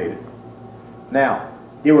deactivated. Now,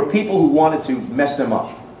 there were people who wanted to mess them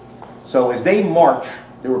up. So as they marched,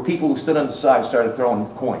 there were people who stood on the side and started throwing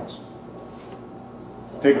coins.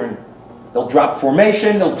 Figuring they'll drop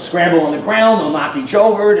formation, they'll scramble on the ground, they'll knock each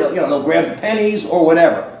over, they'll grab the pennies or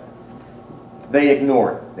whatever. They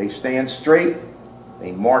ignore it. They stand straight.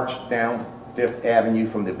 They march down Fifth Avenue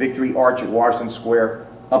from the Victory Arch at Washington Square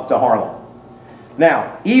up to Harlem.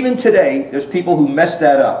 Now, even today, there's people who mess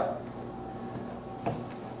that up.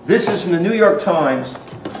 This is from the New York Times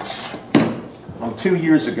from 2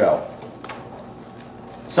 years ago.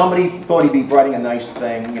 Somebody thought he'd be writing a nice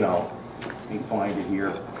thing, you know. Let me find it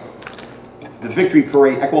here. The Victory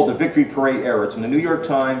Parade, I call it the Victory Parade era. It's in the New York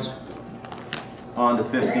Times on the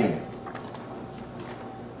 15th.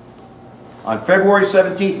 On February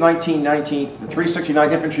 17, 1919, the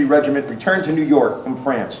 369th Infantry Regiment returned to New York from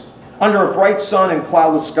France. Under a bright sun and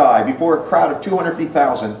cloudless sky, before a crowd of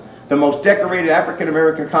 250,000, the most decorated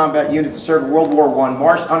African-American combat unit to serve in World War I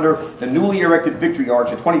marched under the newly erected Victory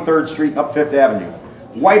Arch at 23rd Street and up 5th Avenue.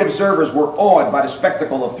 White observers were awed by the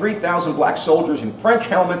spectacle of 3,000 black soldiers in French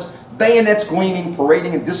helmets, bayonets gleaming,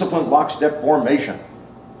 parading in disciplined lockstep formation.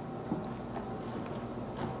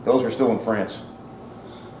 Those were still in France.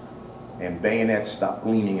 And bayonets stopped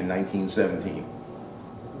gleaming in 1917.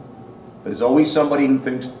 But there's always somebody who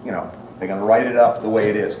thinks, you know, they're going to write it up the way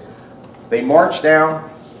it is. They march down.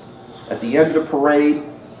 At the end of the parade,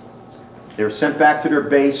 they're sent back to their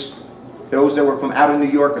base. Those that were from out of New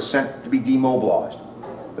York are sent to be demobilized.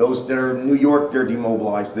 Those that are in New York, they're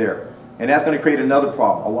demobilized there. And that's going to create another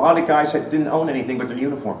problem. A lot of the guys didn't own anything but their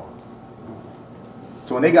uniform.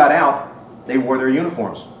 So when they got out, they wore their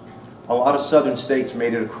uniforms. A lot of southern states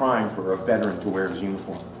made it a crime for a veteran to wear his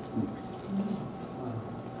uniform.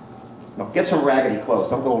 Now, get some raggedy clothes.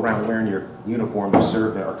 Don't go around wearing your uniform to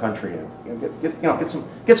serve our country in.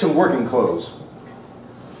 Get some working clothes.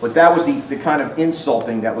 But that was the kind of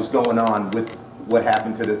insulting that was going on with what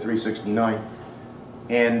happened to the 369.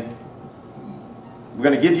 And we're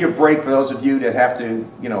going to give you a break for those of you that have to,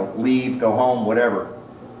 you know, leave, go home, whatever.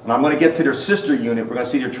 And I'm going to get to their sister unit. We're going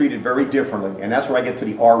to see they're treated very differently. And that's where I get to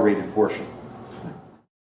the R-rated portion.